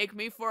 Does he take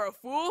me for a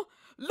fool?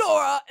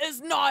 Laura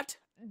is not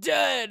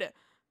dead.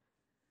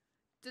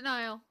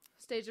 Denial.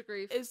 Stage of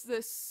grief. Is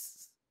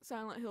this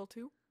Silent Hill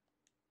 2?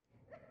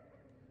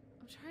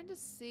 I'm trying to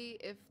see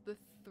if the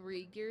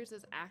 3 gears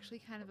is actually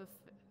kind of a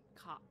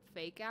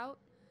fake out.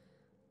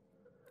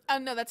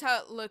 No, that's how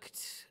it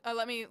looked.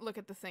 Let me look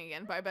at the thing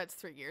again, but I bet it's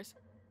 3 years.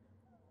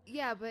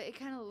 Yeah, but it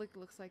kind of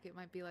looks like it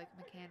might be like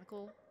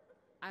mechanical.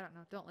 I don't know.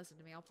 Don't listen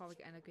to me. I'll probably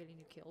end up getting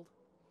you killed.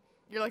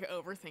 You're like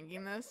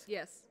overthinking this?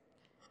 Yes.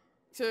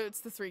 So it's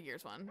the 3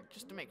 years one,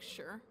 just to make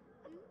sure.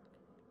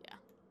 Yeah.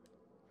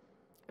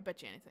 I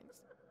bet you anything.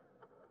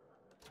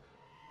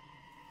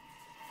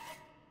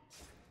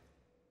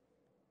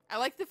 I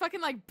like the fucking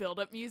like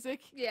build-up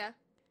music. Yeah.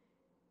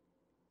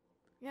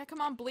 Yeah,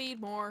 come on, bleed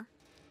more.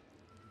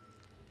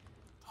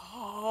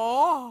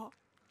 Oh,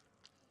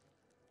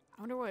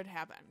 I wonder what would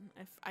happen.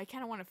 If I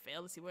kind of want to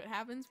fail to see what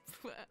happens,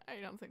 but I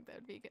don't think that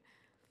would be good.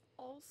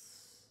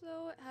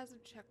 Also, it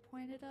hasn't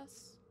checkpointed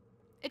us.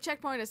 It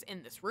checkpointed us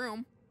in this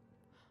room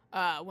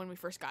when we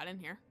first got in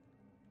here.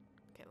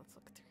 Okay, let's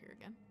look through here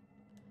again.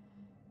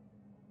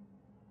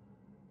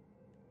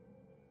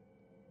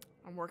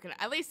 I'm working.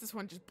 At least this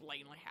one just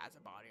blatantly has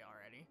a body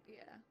already.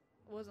 Yeah,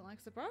 it wasn't like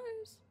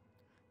surprise.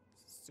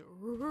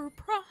 Surprise.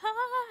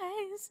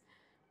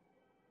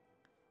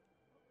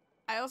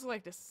 I also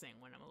like to sing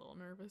when I'm a little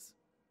nervous.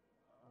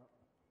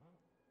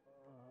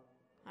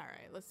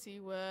 Alright, let's see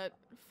what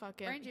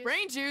fucking...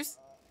 Brain juice!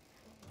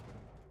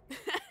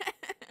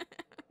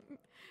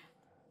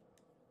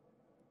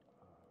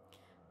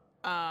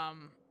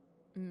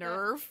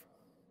 Nerve?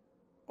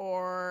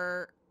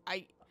 Or...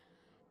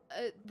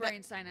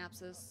 brain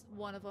synapses.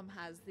 One of them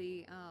has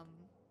the,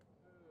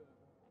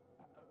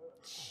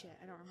 shit,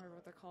 I don't remember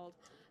what they're called.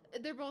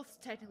 They're both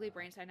technically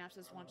brain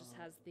synapses. One just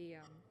has the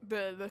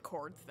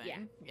cord thing. Yeah.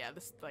 Yeah,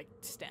 this, like,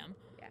 stem.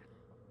 Yeah.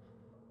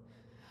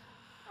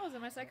 That was in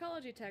my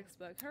psychology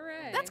textbook.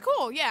 Hooray! That's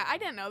cool, yeah, I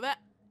didn't know that.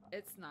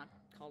 It's not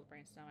called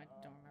brainstem. I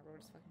don't remember what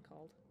it's fucking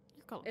called.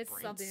 You're called It's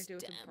something to do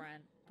with brainstem. the brain.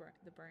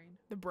 The brain.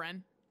 The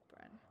brain.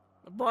 Brain.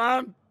 The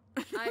brain!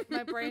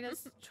 My brain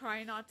is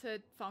trying not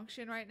to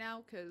function right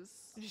now because...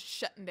 Just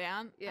shutting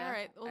down? Yeah.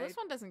 Alright, well, this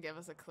one doesn't give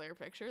us a clear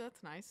picture.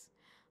 That's nice.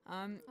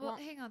 Well,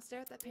 hang on.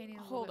 Stare at that painting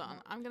a hold little on.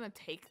 bit more. I'm gonna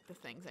take the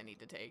things I need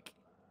to take.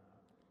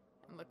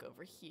 And look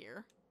over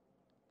here.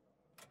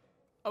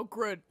 Oh,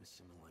 good.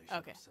 Assimilation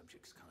Okay. of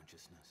subject's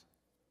consciousness.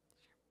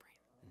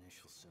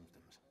 Initial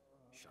symptoms.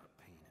 Sharp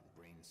pain and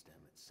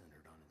brainstem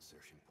centered on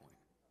insertion point.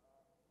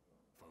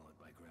 Followed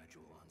by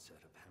gradual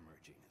onset of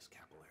hemorrhaging as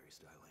capillaries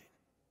dilate.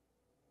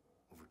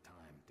 Over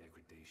time,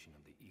 degradation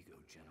of the ego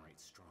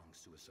generates strong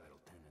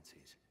suicidal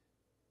tendencies.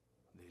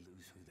 They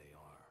lose who they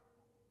are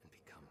and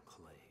become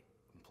clay,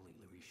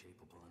 completely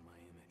reshapeable in my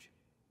image.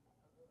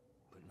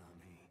 But not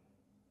me.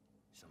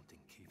 Something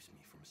keeps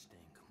me from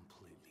staying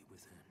completely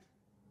within.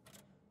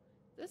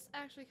 This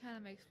actually kind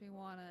of makes me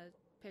want to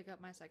pick up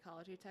my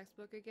psychology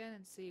textbook again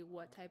and see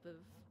what type of...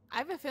 I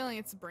have a feeling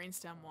it's the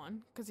brainstem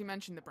one, because you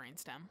mentioned the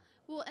brainstem.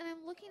 Well, and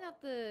I'm looking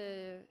at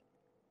the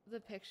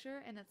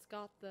picture, and it's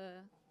got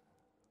the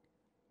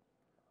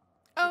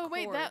Oh,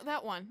 wait, cord.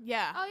 that one.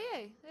 Yeah. Oh,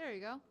 yay. There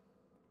you go.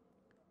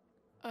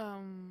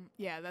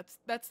 Yeah,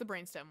 that's the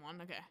brainstem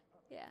one. Okay.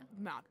 Yeah.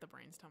 Not the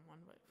brainstem one,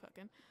 but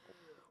fucking...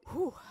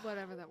 Whew.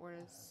 Whatever that word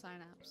is.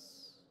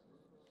 Synapse.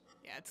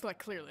 Yeah, it's like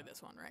clearly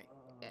this one, right?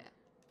 Yeah.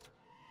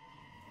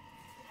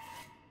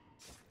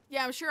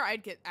 Yeah, I'm sure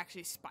I'd get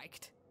actually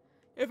spiked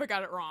if I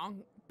got it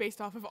wrong,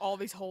 based off of all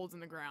these holes in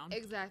the ground.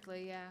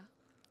 Exactly, yeah.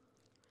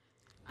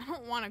 I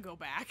don't want to go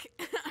back.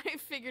 I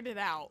figured it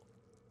out.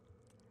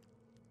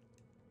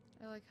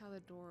 I like how the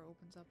door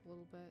opens up a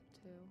little bit,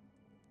 too.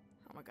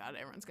 Oh my god,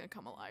 everyone's gonna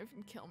come alive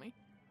and kill me.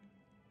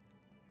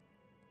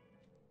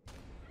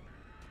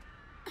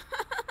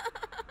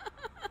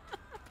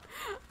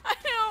 I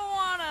don't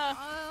wanna.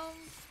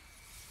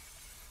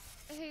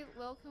 Hey,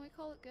 Lil, can we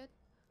call it good?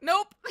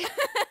 Nope.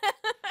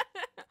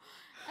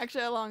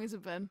 Actually, how long has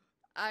it been?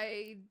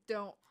 I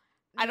don't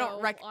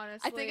honestly.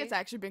 I think it's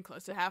actually been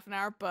close to half an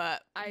hour,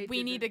 but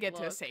we need to get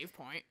to a save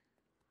point.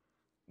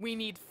 We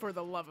need, for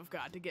the love of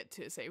God, to get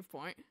to a save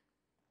point.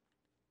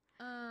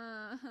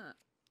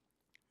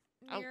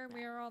 Mirror,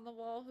 mirror on the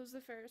wall, who's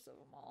the fairest of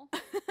them all?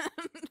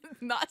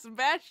 Not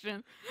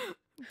Sebastian.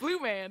 Blue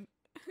Man.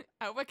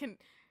 I hope I can...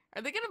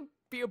 Are they gonna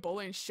be a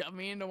bully and shove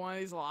me into one of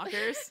these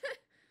lockers?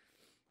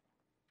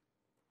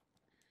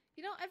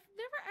 You know, I've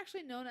never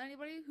actually known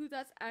anybody who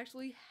that's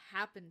actually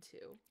happened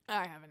to.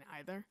 I haven't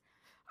either.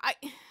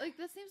 Like,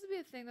 this seems to be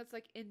a thing that's,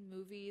 like, in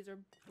movies or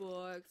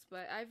books,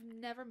 but I've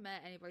never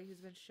met anybody who's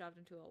been shoved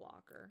into a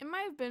locker. It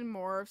might have been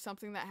more of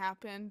something that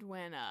happened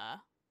when,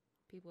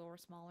 People were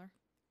smaller.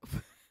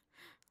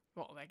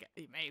 well, like,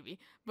 maybe.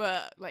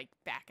 But, like,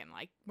 back in,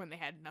 like, when they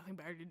had nothing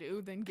better to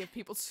do than give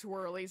people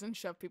swirlies and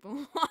shove people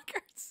in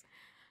lockers.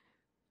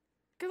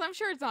 Because I'm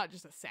sure it's not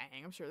just a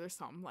saying. I'm sure there's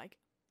some, like...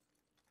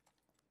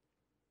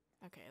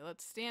 Okay,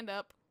 let's stand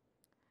up.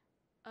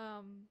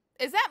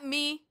 Is that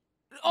me?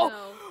 Oh,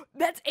 no.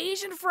 That's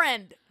Asian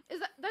friend.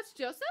 That's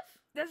Joseph?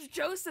 That's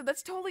Joseph.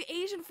 That's totally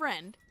Asian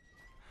friend.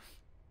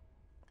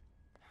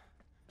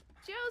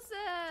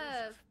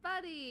 Joseph,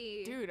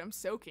 buddy. Dude, I'm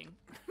soaking.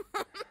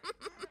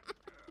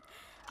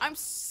 I'm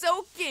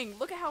soaking.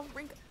 Look at how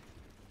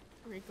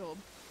wrinkled.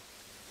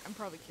 I'm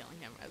probably killing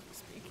him as we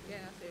speak. Yeah,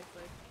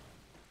 seriously.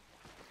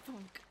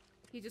 Thunk.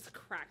 He just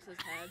cracks his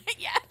head.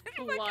 Yeah.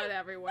 Blood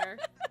everywhere.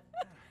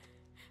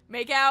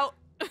 Make out.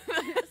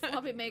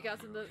 Sloppy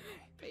makeouts in the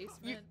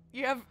basement.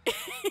 You have...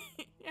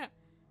 yeah. I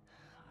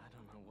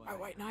don't know why. Our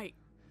white knight.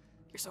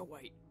 You're so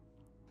white.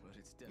 But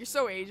it's You're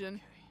so definitely Asian.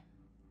 okay.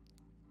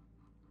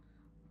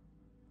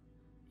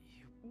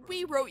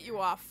 We wrote you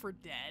off for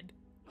dead.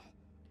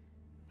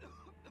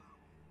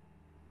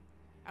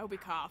 I hope he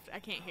coughed. I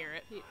can't hear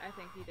it. I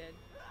think he did.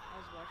 I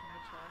was watching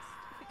the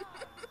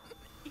chest.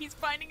 He's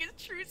finding his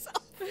true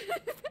self.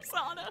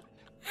 Persona.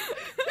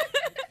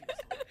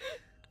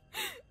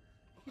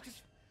 He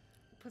just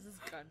puts his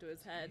gun to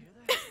his head.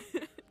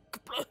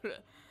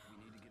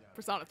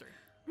 Persona 3.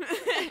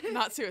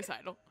 Not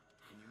suicidal.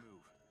 Can you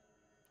move?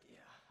 Yeah,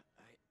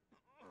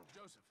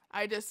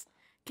 Joseph.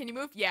 Can you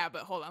move? Yeah,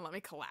 but hold on. Let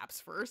me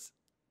collapse first.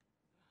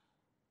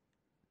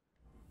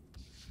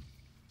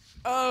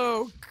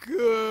 Oh,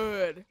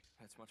 good.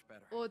 That's much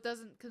better. Well, it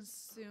doesn't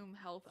consume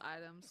health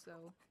items,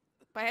 so...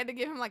 But I had to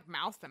give him, like,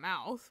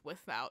 mouth-to-mouth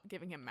without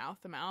giving him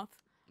mouth-to-mouth.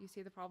 You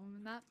see the problem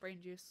in that? Brain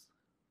juice.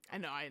 I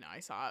know, I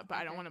saw it, but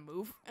I don't Okay. want to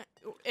move.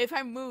 If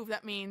I move,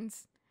 that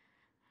means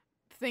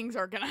things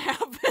are gonna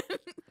happen.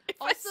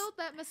 Also,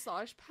 that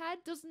massage pad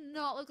does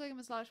not look like a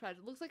massage pad.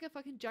 It looks like a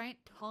fucking giant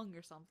tongue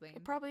or something.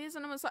 It probably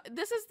isn't a massage.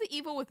 This is the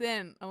evil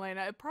within,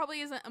 Elena. It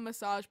probably isn't a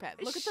massage pad.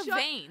 Look at the Shut-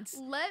 veins.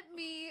 Let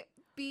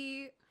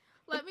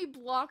me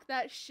block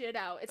that shit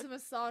out. It's a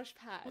massage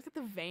pad. Look at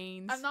the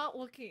veins. I'm not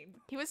looking.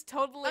 He was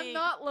totally. I'm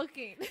not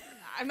looking.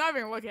 I'm not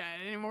even looking at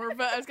it anymore.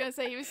 But I was gonna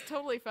say he was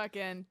totally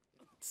fucking.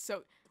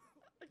 So,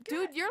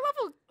 dude, your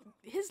level.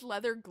 His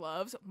leather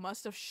gloves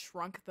must have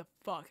shrunk the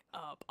fuck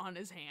up on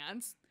his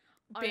hands,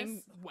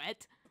 being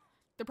wet.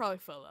 They're probably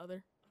faux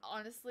leather.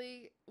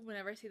 Honestly,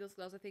 whenever I see those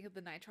gloves, I think of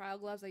the nitrile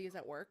gloves I use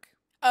at work.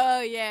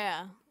 Oh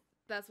yeah.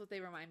 That's what they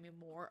remind me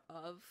more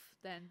of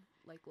than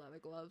like leather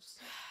gloves.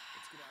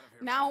 Let's get out of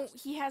here. Now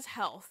fast. he has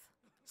health,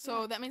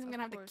 so Yeah, that means I'm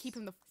gonna of have course. to keep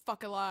him the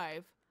fuck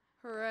alive.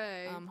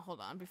 Hooray. Hold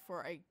on,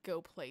 before I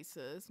go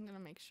places, I'm gonna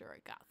make sure I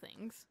got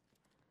things.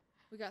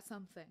 We got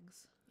some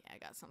things. Yeah, I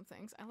got some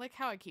things. I like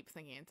how I keep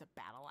thinking it's a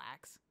battle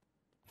axe.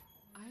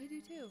 I do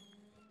too.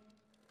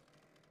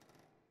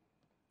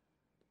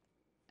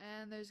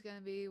 And there's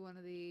gonna be one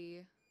of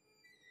the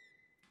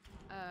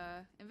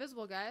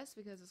invisible guys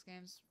because this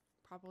game's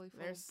probably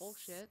full of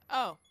bullshit.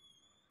 Oh.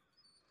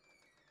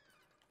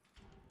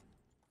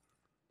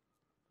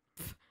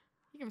 Pfft,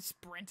 you can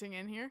sprinting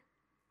in here.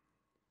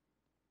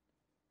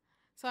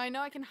 So I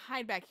know I can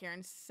hide back here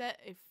and set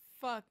a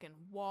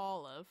fucking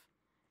wall of...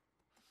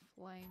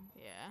 Flame.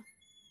 Yeah.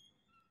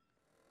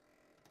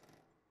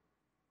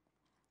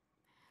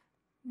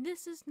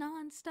 This is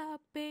non-stop,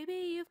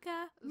 baby. You've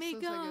got me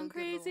This looks like a going good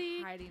little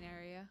crazy. hiding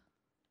area.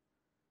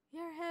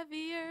 You're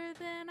heavier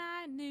than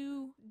I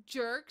knew.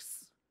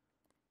 Jerks.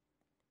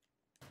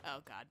 Oh,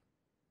 God.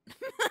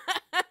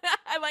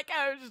 I like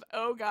how it was just,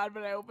 oh, God,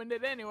 but I opened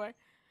it anyway.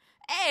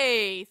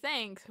 Hey,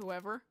 thanks,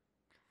 whoever.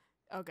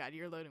 Oh, God,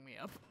 you're loading me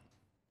up.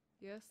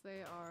 Yes,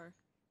 they are.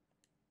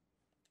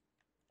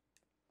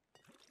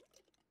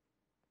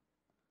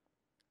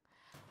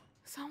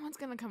 Someone's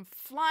gonna come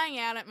flying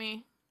out at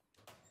me.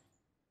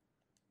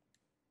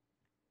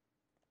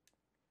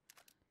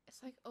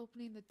 It's like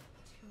opening the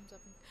tombs up.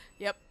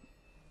 Yep.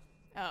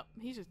 Oh,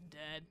 he's just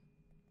dead.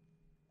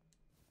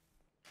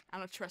 I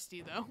don't trust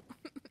you, though.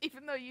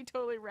 Even though you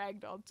totally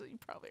ragdolled, so you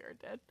probably are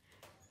dead.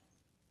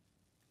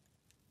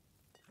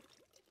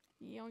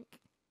 Yoink.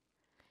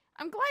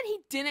 I'm glad he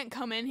didn't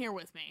come in here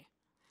with me.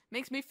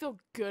 Makes me feel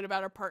good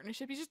about our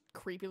partnership. He's just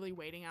creepily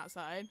waiting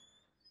outside.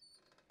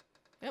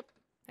 Yep.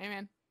 Hey,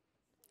 man.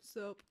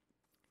 Soap.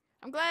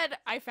 I'm glad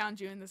I found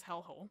you in this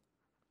hellhole.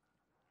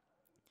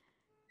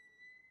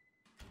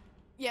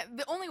 Yeah,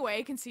 the only way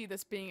I can see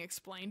this being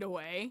explained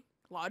away,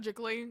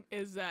 logically,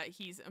 is that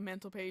he's a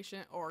mental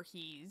patient or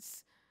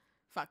he's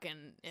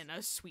fucking in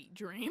a sweet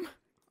dream.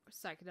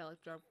 Psychedelic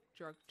drug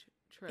trip.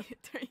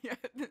 Yeah,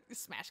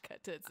 smash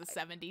cut to it's the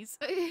 70s.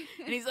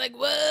 And he's like,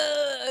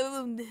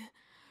 whoa,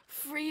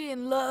 free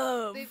in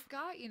love. They've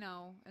got, you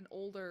know, an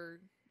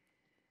older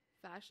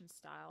fashion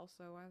style,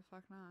 so why the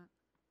fuck not?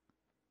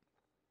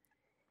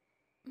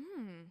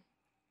 Hmm.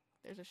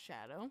 There's a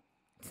shadow.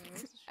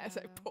 There's a As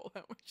I shadow. pull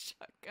out my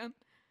shotgun.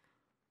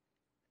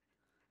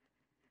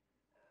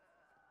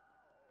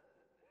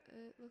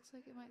 It looks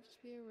like it might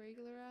just be a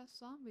regular ass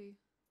zombie.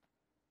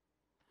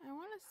 I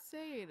want to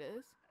say it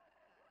is.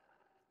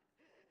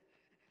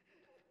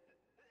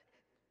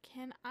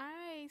 Can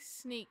I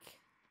sneak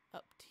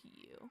up to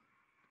you?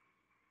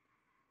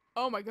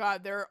 Oh my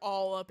god, they're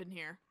all up in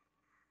here.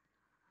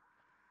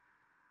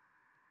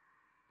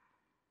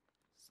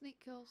 Sneak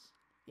kills.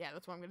 Yeah,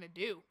 that's what I'm gonna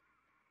do.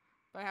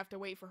 But I have to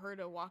wait for her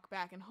to walk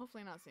back and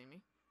hopefully not see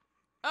me.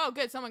 Oh,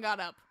 good, someone got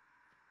up.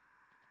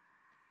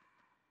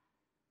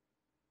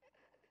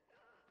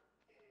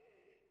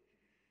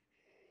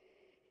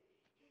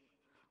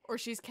 Or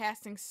she's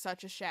casting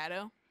such a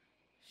shadow.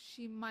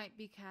 She might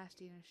be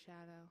casting a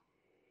shadow.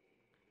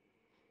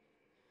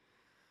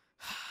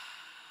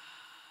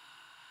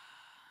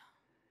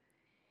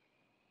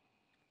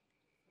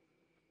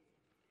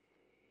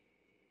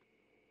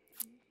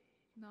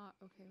 Not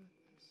okay with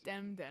this.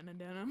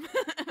 Denim.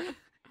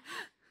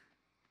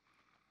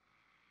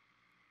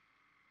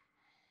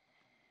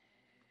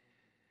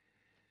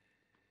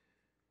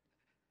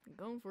 I'm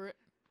going for it.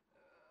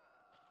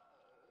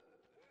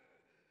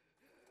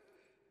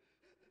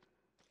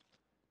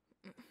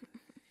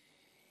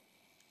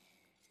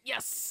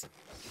 Yes!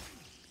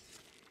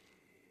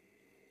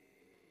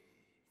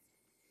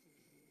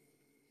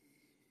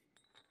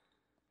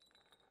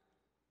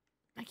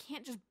 I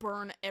can't just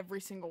burn every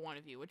single one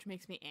of you, which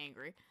makes me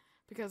angry.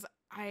 Because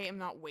I am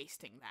not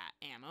wasting that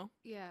ammo.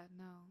 Yeah,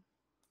 no.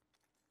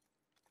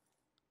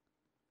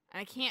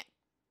 And I can't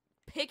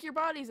pick your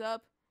bodies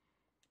up.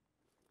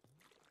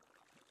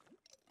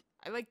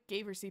 I, like,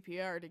 gave her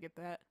CPR to get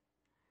that.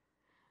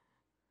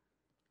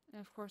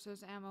 And of course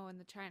there's ammo in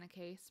the China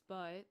case,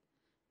 but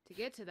to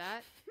get to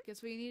that,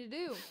 guess what you need to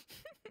do?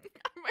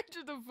 I might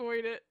just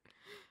avoid it.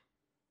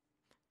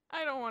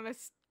 I don't want to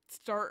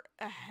start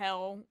a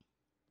hell.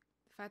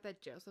 The fact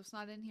that Joseph's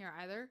not in here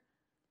either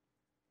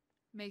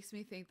makes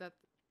me think that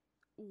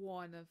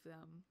one of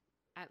them,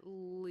 at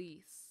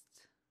least,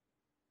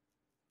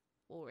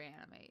 will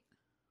reanimate.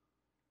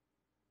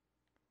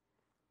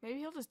 Maybe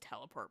he'll just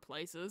teleport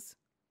places.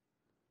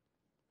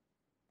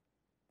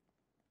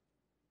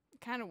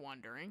 Kind of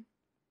wondering.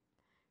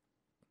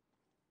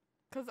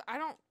 Because I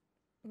don't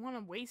want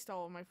to waste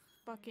all of my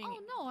fucking... Oh,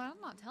 no, I'm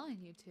not telling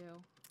you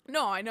to.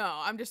 No, I know.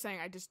 I'm just saying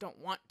I just don't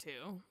want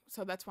to.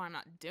 So that's why I'm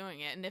not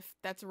doing it. And if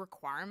that's a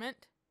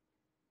requirement...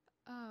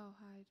 Oh,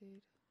 hi,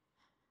 dude.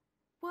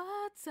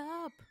 What's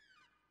up?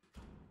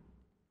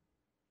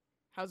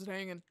 How's it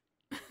hanging?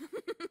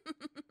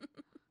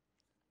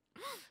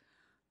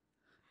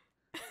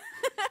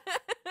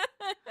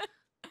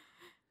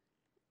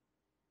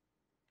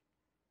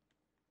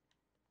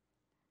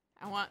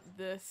 I want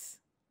this.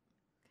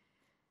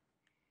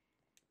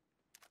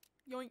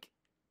 Yoink.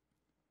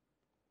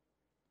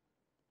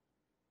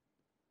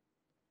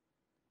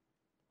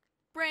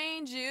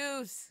 Brain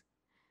juice.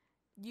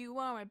 You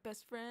are my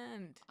best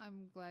friend.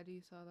 I'm glad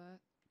you saw that.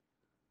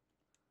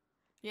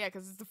 Yeah,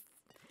 because it's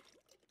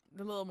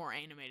a little more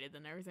animated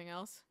than everything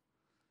else.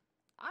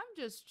 I'm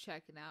just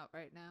checking out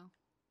right now.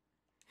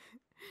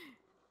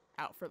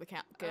 Out for the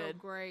count. Good. Oh,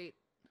 great.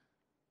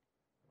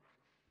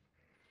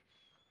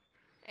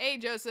 Hey,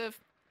 Joseph.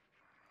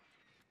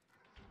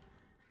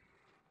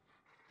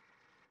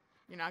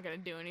 You're not gonna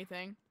do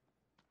anything?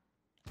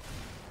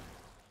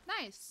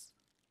 Nice.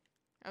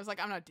 I was like,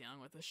 I'm not dealing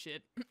with this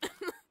shit.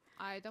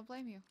 I don't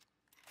blame you.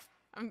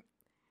 I'm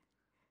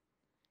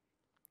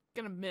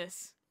gonna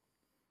miss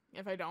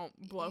if I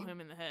don't blow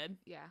him in the head.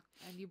 Yeah,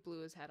 and you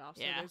blew his head off,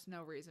 so Yeah. there's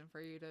no reason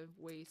for you to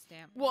waste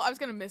ammo. Well, I was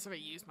gonna miss if I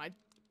used my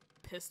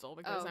pistol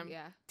because I'm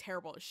yeah.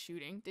 terrible at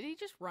shooting. Did he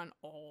just run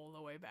all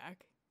the way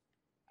back?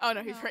 Oh,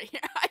 no, he's No. right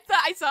here. I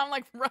thought I saw him,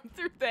 like, run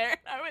through there.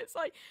 I was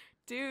like,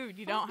 dude,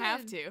 you don't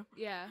have to.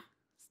 Yeah,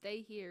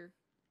 stay here.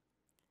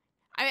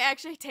 I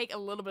actually take a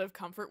little bit of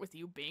comfort with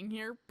you being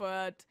here,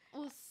 but...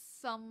 Well,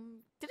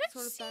 some Did I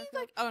sort of see, backup.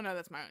 like... Oh, no,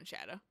 that's my own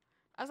shadow.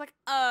 I was like,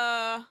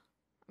 I'm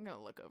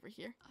gonna look over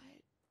here.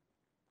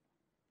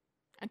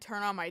 And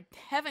turn on my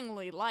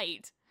heavenly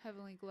light.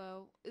 Heavenly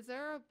glow. Is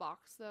there a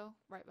box, though,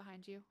 right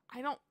behind you?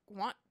 I don't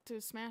want to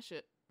smash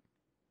it.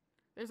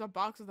 There's a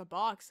box with a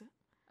box.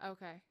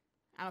 Okay.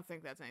 I don't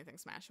think that's anything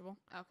smashable.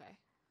 Okay.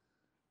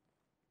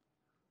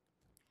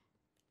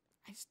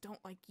 I just don't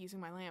like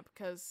using my lamp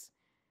because...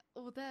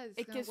 Well, that is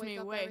It gonna gives wake me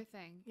up away.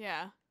 everything.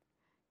 Yeah.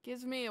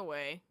 Gives me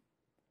away.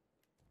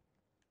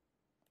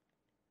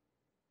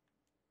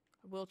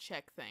 I will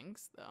check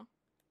things, though.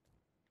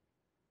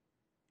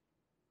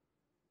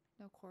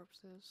 No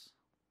corpses.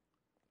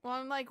 Well,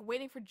 I'm, like,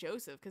 waiting for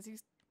Joseph, because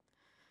he's...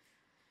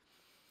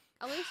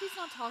 At least he's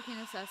not talking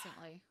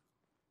incessantly.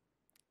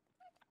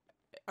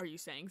 Are you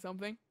saying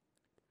something?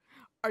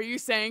 Are you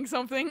saying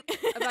something?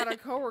 About our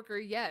coworker,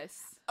 yes.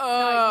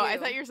 Oh, I you.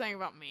 thought you were saying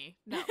about me.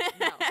 No.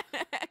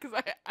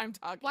 Because I'm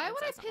talking Why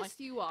would I incessantly. piss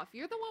you off?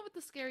 You're the one with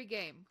the scary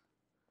game.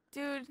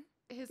 Dude,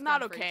 His not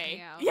gun freaks okay.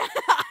 me out. Yeah,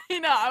 I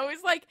know. I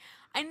was like,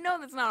 I know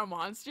that's not a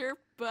monster,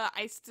 but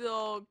I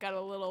still got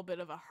a little bit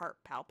of a heart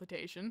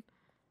palpitation.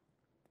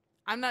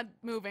 I'm not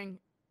moving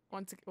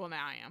once. Well,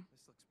 now I am.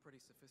 This looks pretty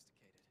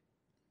sophisticated.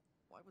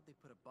 Why would they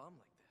put a bomb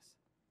like this?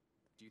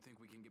 Do you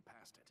think we can get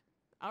past it?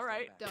 All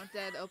right. Don't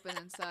dead open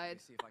inside.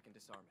 See if I can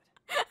disarm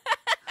it.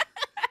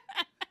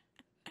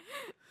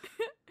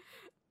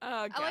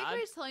 Oh, God. I like how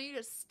he's telling you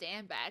to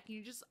stand back and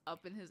you just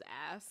up in his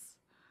ass.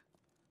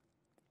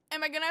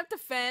 Am I gonna have to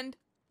defend?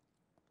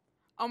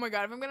 Oh my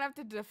God, if I'm gonna have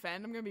to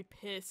defend, I'm gonna be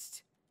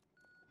pissed.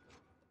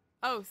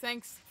 Oh,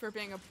 thanks for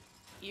being a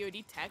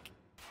EOD tech.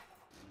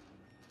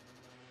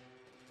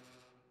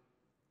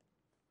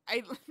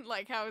 I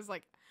like how I was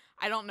like,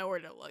 I don't know where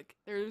to look.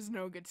 There's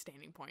no good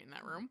standing point in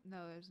that room.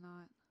 No, there's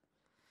not.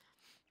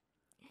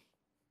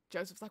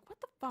 Joseph's like, what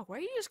the fuck? Why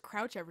do you just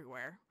crouch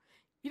everywhere?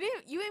 You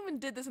even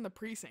did this in the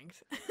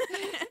precinct.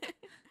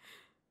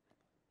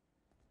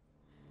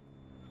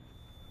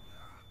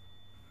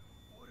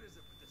 What is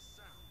it with this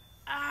sound?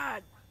 Ah,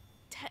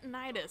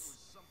 tetanitis.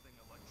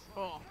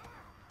 Oh.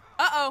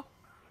 Uh-oh.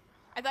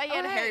 I thought you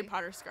had a Harry hey.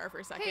 Potter scar for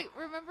a second. Hey,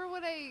 remember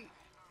what I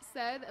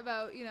said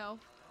about, you know...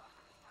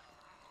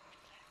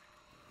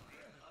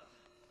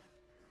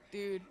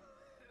 Dude.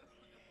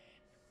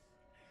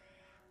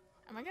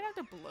 Am I gonna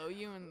have to blow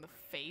you in the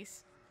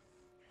face?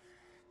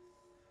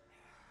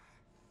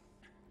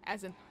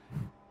 As in...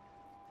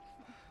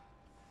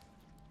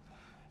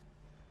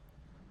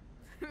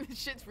 This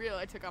shit's real.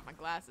 I took off my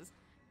glasses.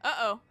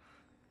 Uh-oh.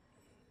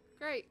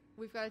 Great.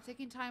 We've got a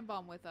ticking time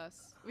bomb with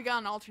us. We got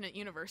an alternate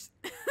universe.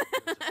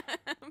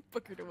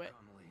 Booker DeWitt.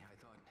 Connolly, I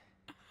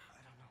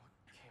don't know what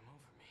came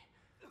over me.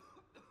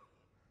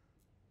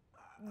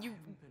 You... I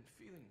haven't been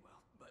feeling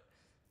well, but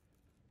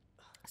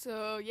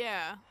So,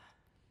 yeah.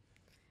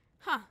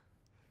 Huh.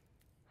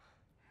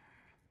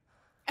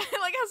 I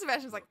like how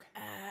Sebastian's like,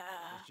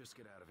 let's just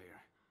get out of here.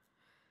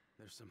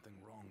 There's something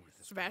wrong with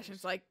this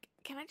Sebastian's place. like,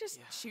 can I just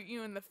shoot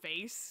you in the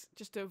face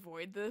just to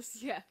avoid this?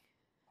 Yeah.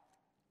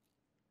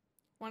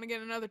 Want to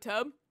get another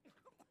tub?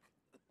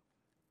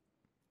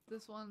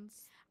 This one's...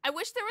 I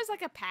wish there was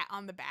like a pat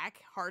on the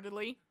back,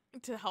 heartily,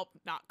 to help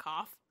not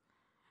cough.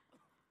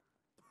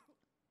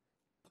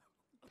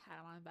 pat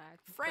on the back.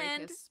 Friend.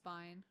 Break his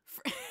spine.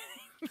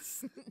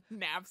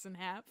 Snaps in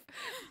half.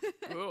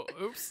 Oh,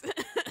 oops.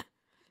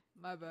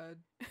 My bad.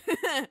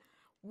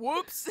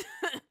 Whoops.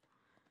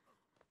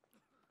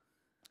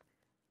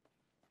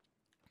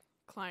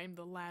 Climb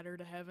the ladder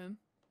to heaven.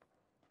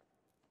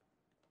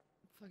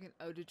 Fucking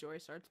Ode to Joy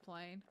starts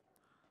playing.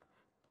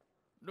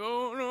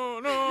 No, no,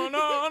 no,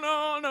 no,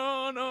 no,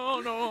 no, no,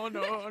 no,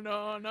 no,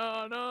 no,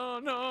 no, no,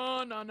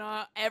 no, no,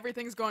 no.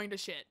 Everything's going to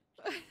shit.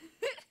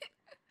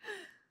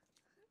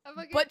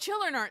 But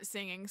children aren't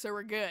singing, so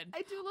we're good.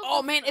 I do love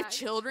Oh the man, if fact-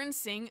 children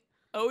sing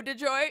Ode to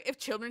Joy, if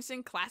children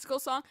sing classical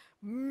song,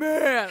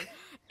 man,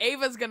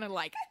 Ava's gonna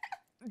like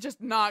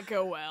just not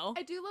go well.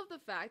 I do love the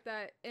fact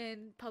that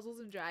in Puzzles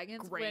and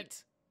Dragons, when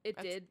Great. it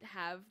did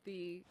have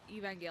the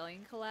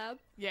Evangelion collab,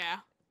 Yeah.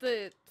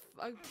 the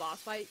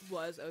boss fight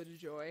was Ode to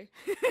Joy.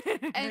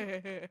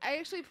 And I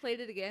actually played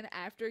it again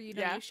after, you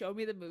know, Yeah. you showed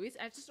me the movies,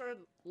 and I just started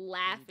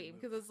laughing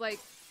because it's like,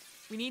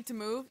 We need to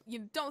move.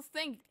 You don't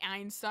think,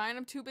 Einstein.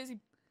 I'm too busy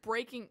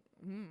breaking.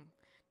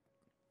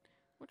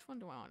 Which one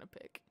do I want to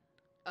pick?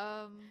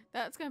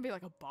 That's gonna be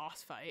like a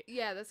boss fight.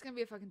 yeah, that's gonna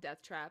be a fucking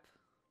death trap.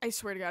 I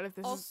swear to God, if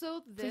this is...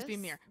 Also, please be a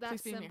mirror. that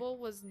Please be a mirror. symbol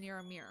was near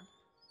a mirror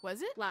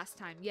Was it? last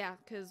time. Yeah,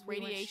 because we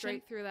went Radiation?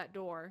 straight through that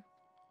door,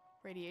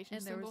 Radiation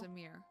and there symbol? was a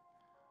mirror.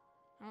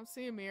 I don't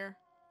see a mirror.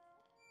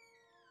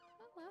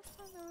 Well, last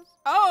time there was.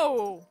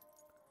 Oh!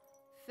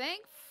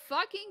 Thank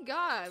fucking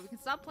God, we can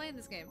stop playing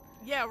this game.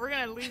 Yeah, we're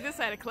gonna leave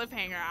this at a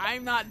cliffhanger.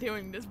 I'm not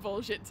doing this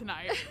bullshit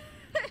tonight.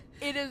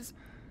 It is...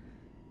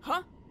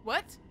 Huh?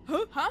 What?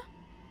 Huh? Huh?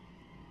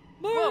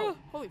 Whoa!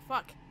 Holy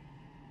fuck.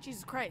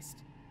 Jesus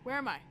Christ. Where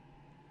am I?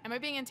 Am I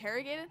being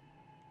interrogated?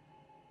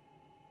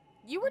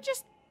 You were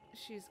just...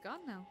 She's gone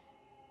now.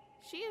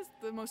 She is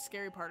the most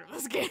scary part of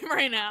this game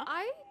right now.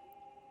 I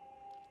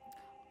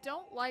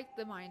don't like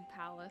the Mind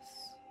Palace.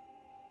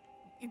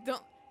 You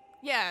don't...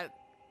 Yeah.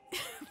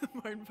 The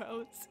Mind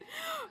Palace.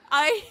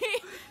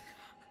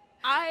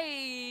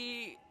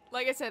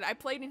 Like I said, I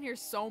played in here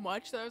so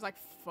much that I was like,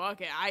 fuck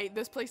it.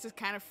 This place is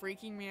kind of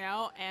freaking me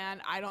out,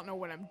 and I don't know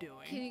what I'm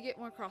doing. Can you get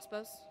more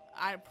crossbows?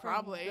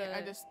 Probably.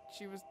 the-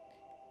 She was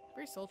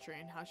very sultry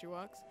in how she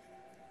walks.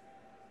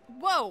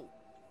 Whoa!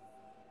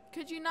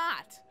 Could you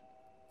not?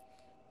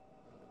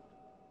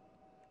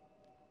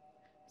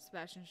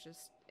 Sebastian's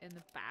just in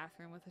the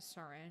bathroom with a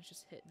syringe,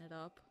 just hitting it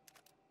up.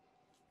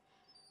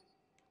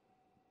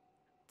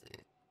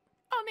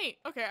 Oh, neat.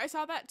 Okay, I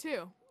saw that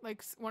too.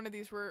 Like, one of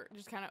these were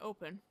just kind of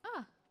open.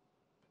 Ah.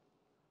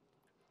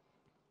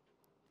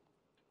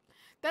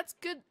 That's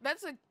good.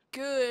 That's a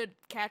good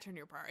catch on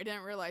your part. I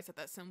didn't realize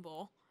that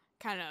symbol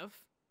kind of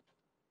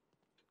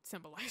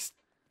symbolized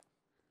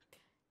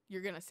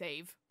you're gonna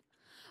save.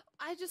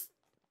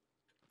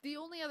 The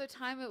only other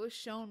time it was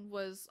shown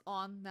was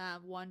on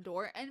that one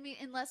door. I mean,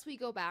 unless we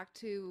go back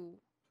to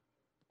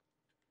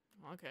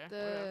Okay, the...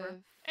 whatever.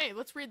 Hey,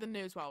 let's read the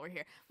news while we're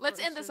here. Let's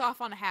end this Versus-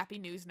 off on a happy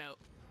news note.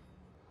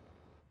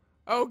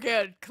 Oh,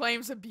 good.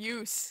 Claims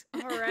abuse.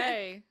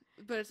 Hooray.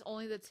 But it's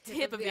only the tip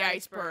Tip of the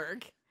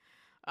iceberg.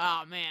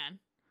 Oh, man.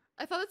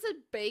 I thought it said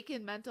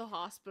Bacon Mental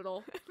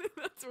Hospital.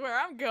 That's where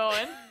I'm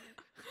going.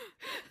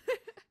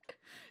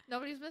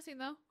 Nobody's missing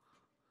though.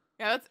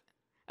 Yeah,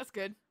 that's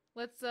good.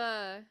 Let's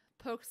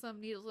poke some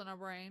needles in our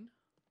brain.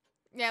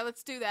 Yeah,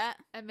 let's do that.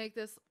 And make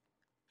this.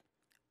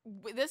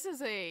 This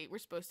is we're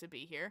supposed to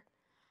be here.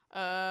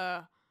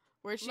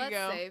 Where'd she go?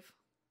 Let's save.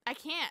 I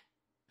can't.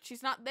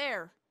 She's not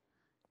there.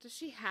 Does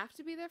she have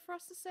to be there for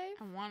us to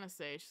save? I want to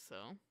say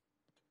so.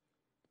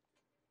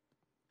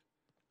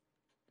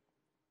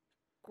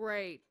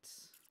 Great.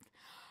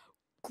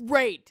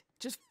 Great.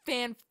 Just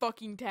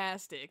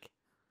fan-fucking-tastic.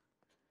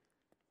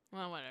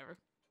 Well, whatever.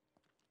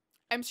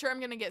 I'm sure I'm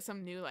going to get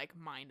some new, like,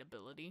 mind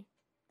ability.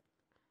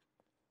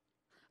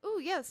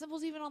 Ooh, yeah, the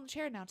symbol's even on the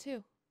chair now,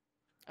 too.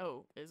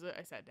 Oh, is it?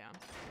 I sat down.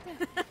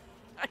 Yeah.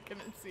 I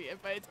couldn't see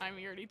it by the time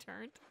he already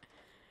turned.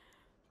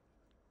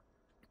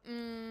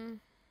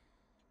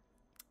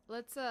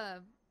 Let's,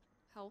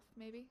 health,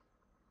 maybe?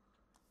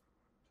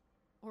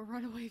 Or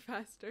run away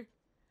faster.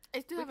 I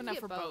do have enough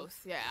for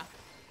both. Yeah.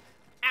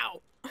 Ow!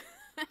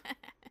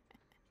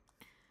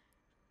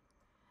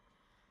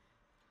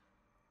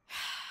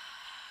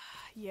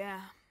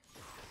 Yeah.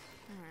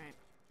 Alright.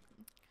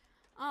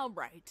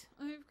 Alright.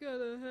 I've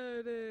got a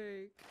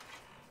headache.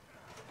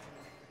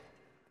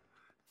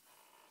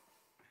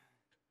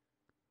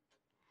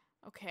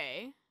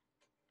 Okay.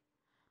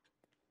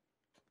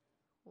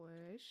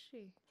 Where is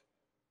she?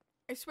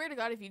 I swear to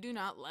God, if you do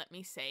not let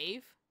me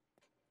save,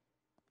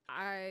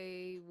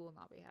 I will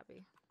not be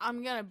happy.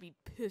 I'm gonna be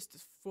pissed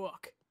as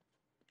fuck.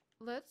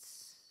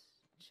 Let's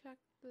check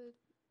the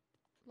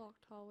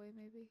locked hallway,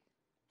 maybe.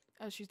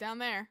 Oh, she's down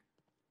there.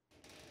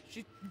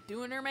 She's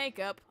doing her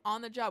makeup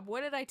on the job.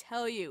 What did I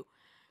tell you?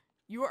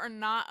 You are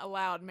not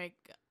allowed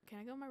makeup. Can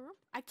I go in my room?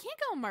 I can't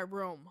go in my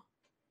room.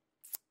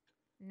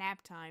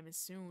 Nap time is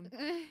soon. No,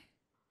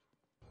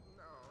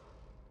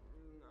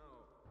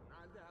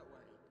 not that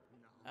way.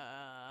 No.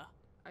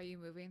 Are you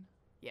moving?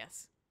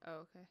 Yes.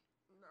 Oh, okay.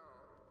 No,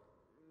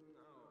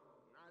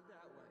 not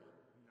that way.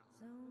 No.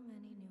 So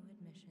many new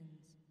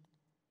admissions.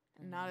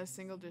 Not a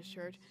single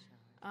discharge.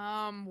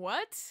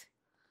 What?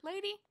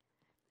 Lady?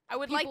 I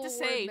would like to People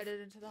were save.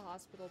 admitted into the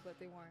hospital, but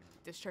they weren't.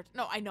 Discharge.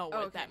 No, I know what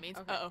Oh, okay, that means.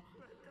 okay. Uh-oh.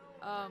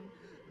 No.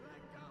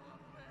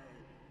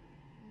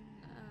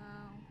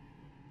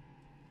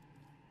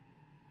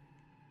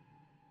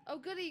 Oh,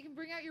 goody, you can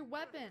bring out your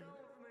weapon.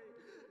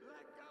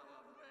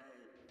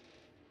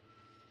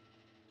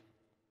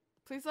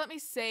 Please let me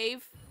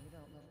save. You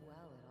don't look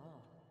well at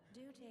all.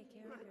 Do take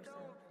care of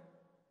yourself.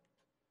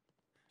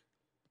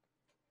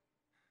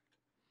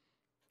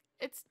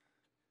 It's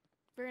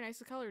very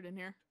nicely colored in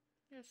here.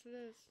 Yes, it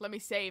is. Let me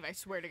save, I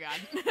swear to God.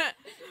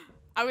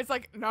 I was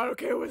like, not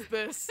okay with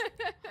this.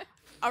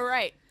 All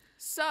right,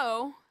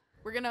 so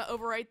we're going to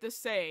overwrite the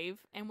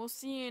save, and we'll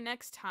see you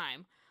next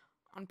time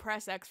on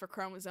Press X for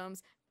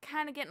Chromosomes.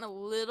 Kind of getting a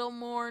little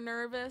more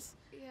nervous.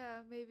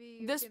 Yeah, maybe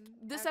you This can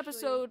this actually...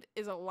 episode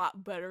is a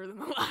lot better than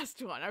the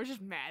last one. I was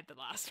just mad the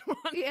last one.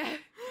 Yeah.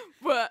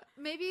 But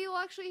Maybe you'll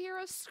actually hear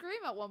us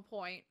scream at one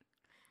point.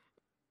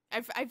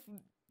 I've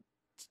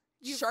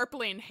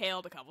sharply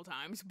inhaled a couple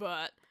times,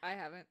 but I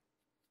haven't.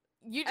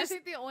 you I just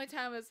think the only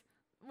time was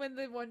when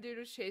the one dude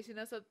was chasing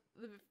us at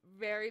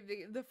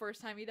the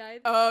first time he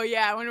died. oh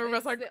yeah, when we were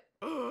both It's like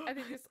I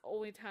think it's the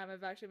only time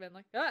I've actually been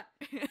like, ah.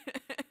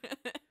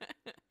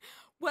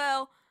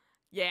 Well,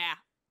 yeah,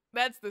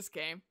 that's this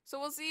game. So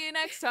we'll see you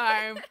next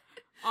time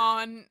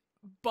on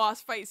Boss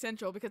Fight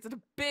Central because it's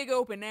a big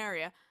open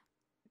area.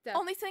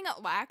 Only thing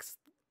it lacks,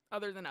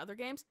 other than other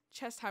games,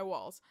 chest high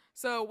walls.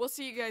 So we'll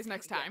see you guys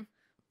next time.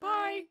 Yeah.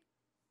 Bye.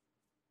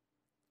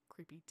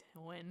 Creepy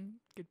twin.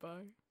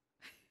 Goodbye.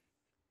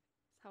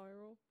 That's how I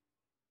roll.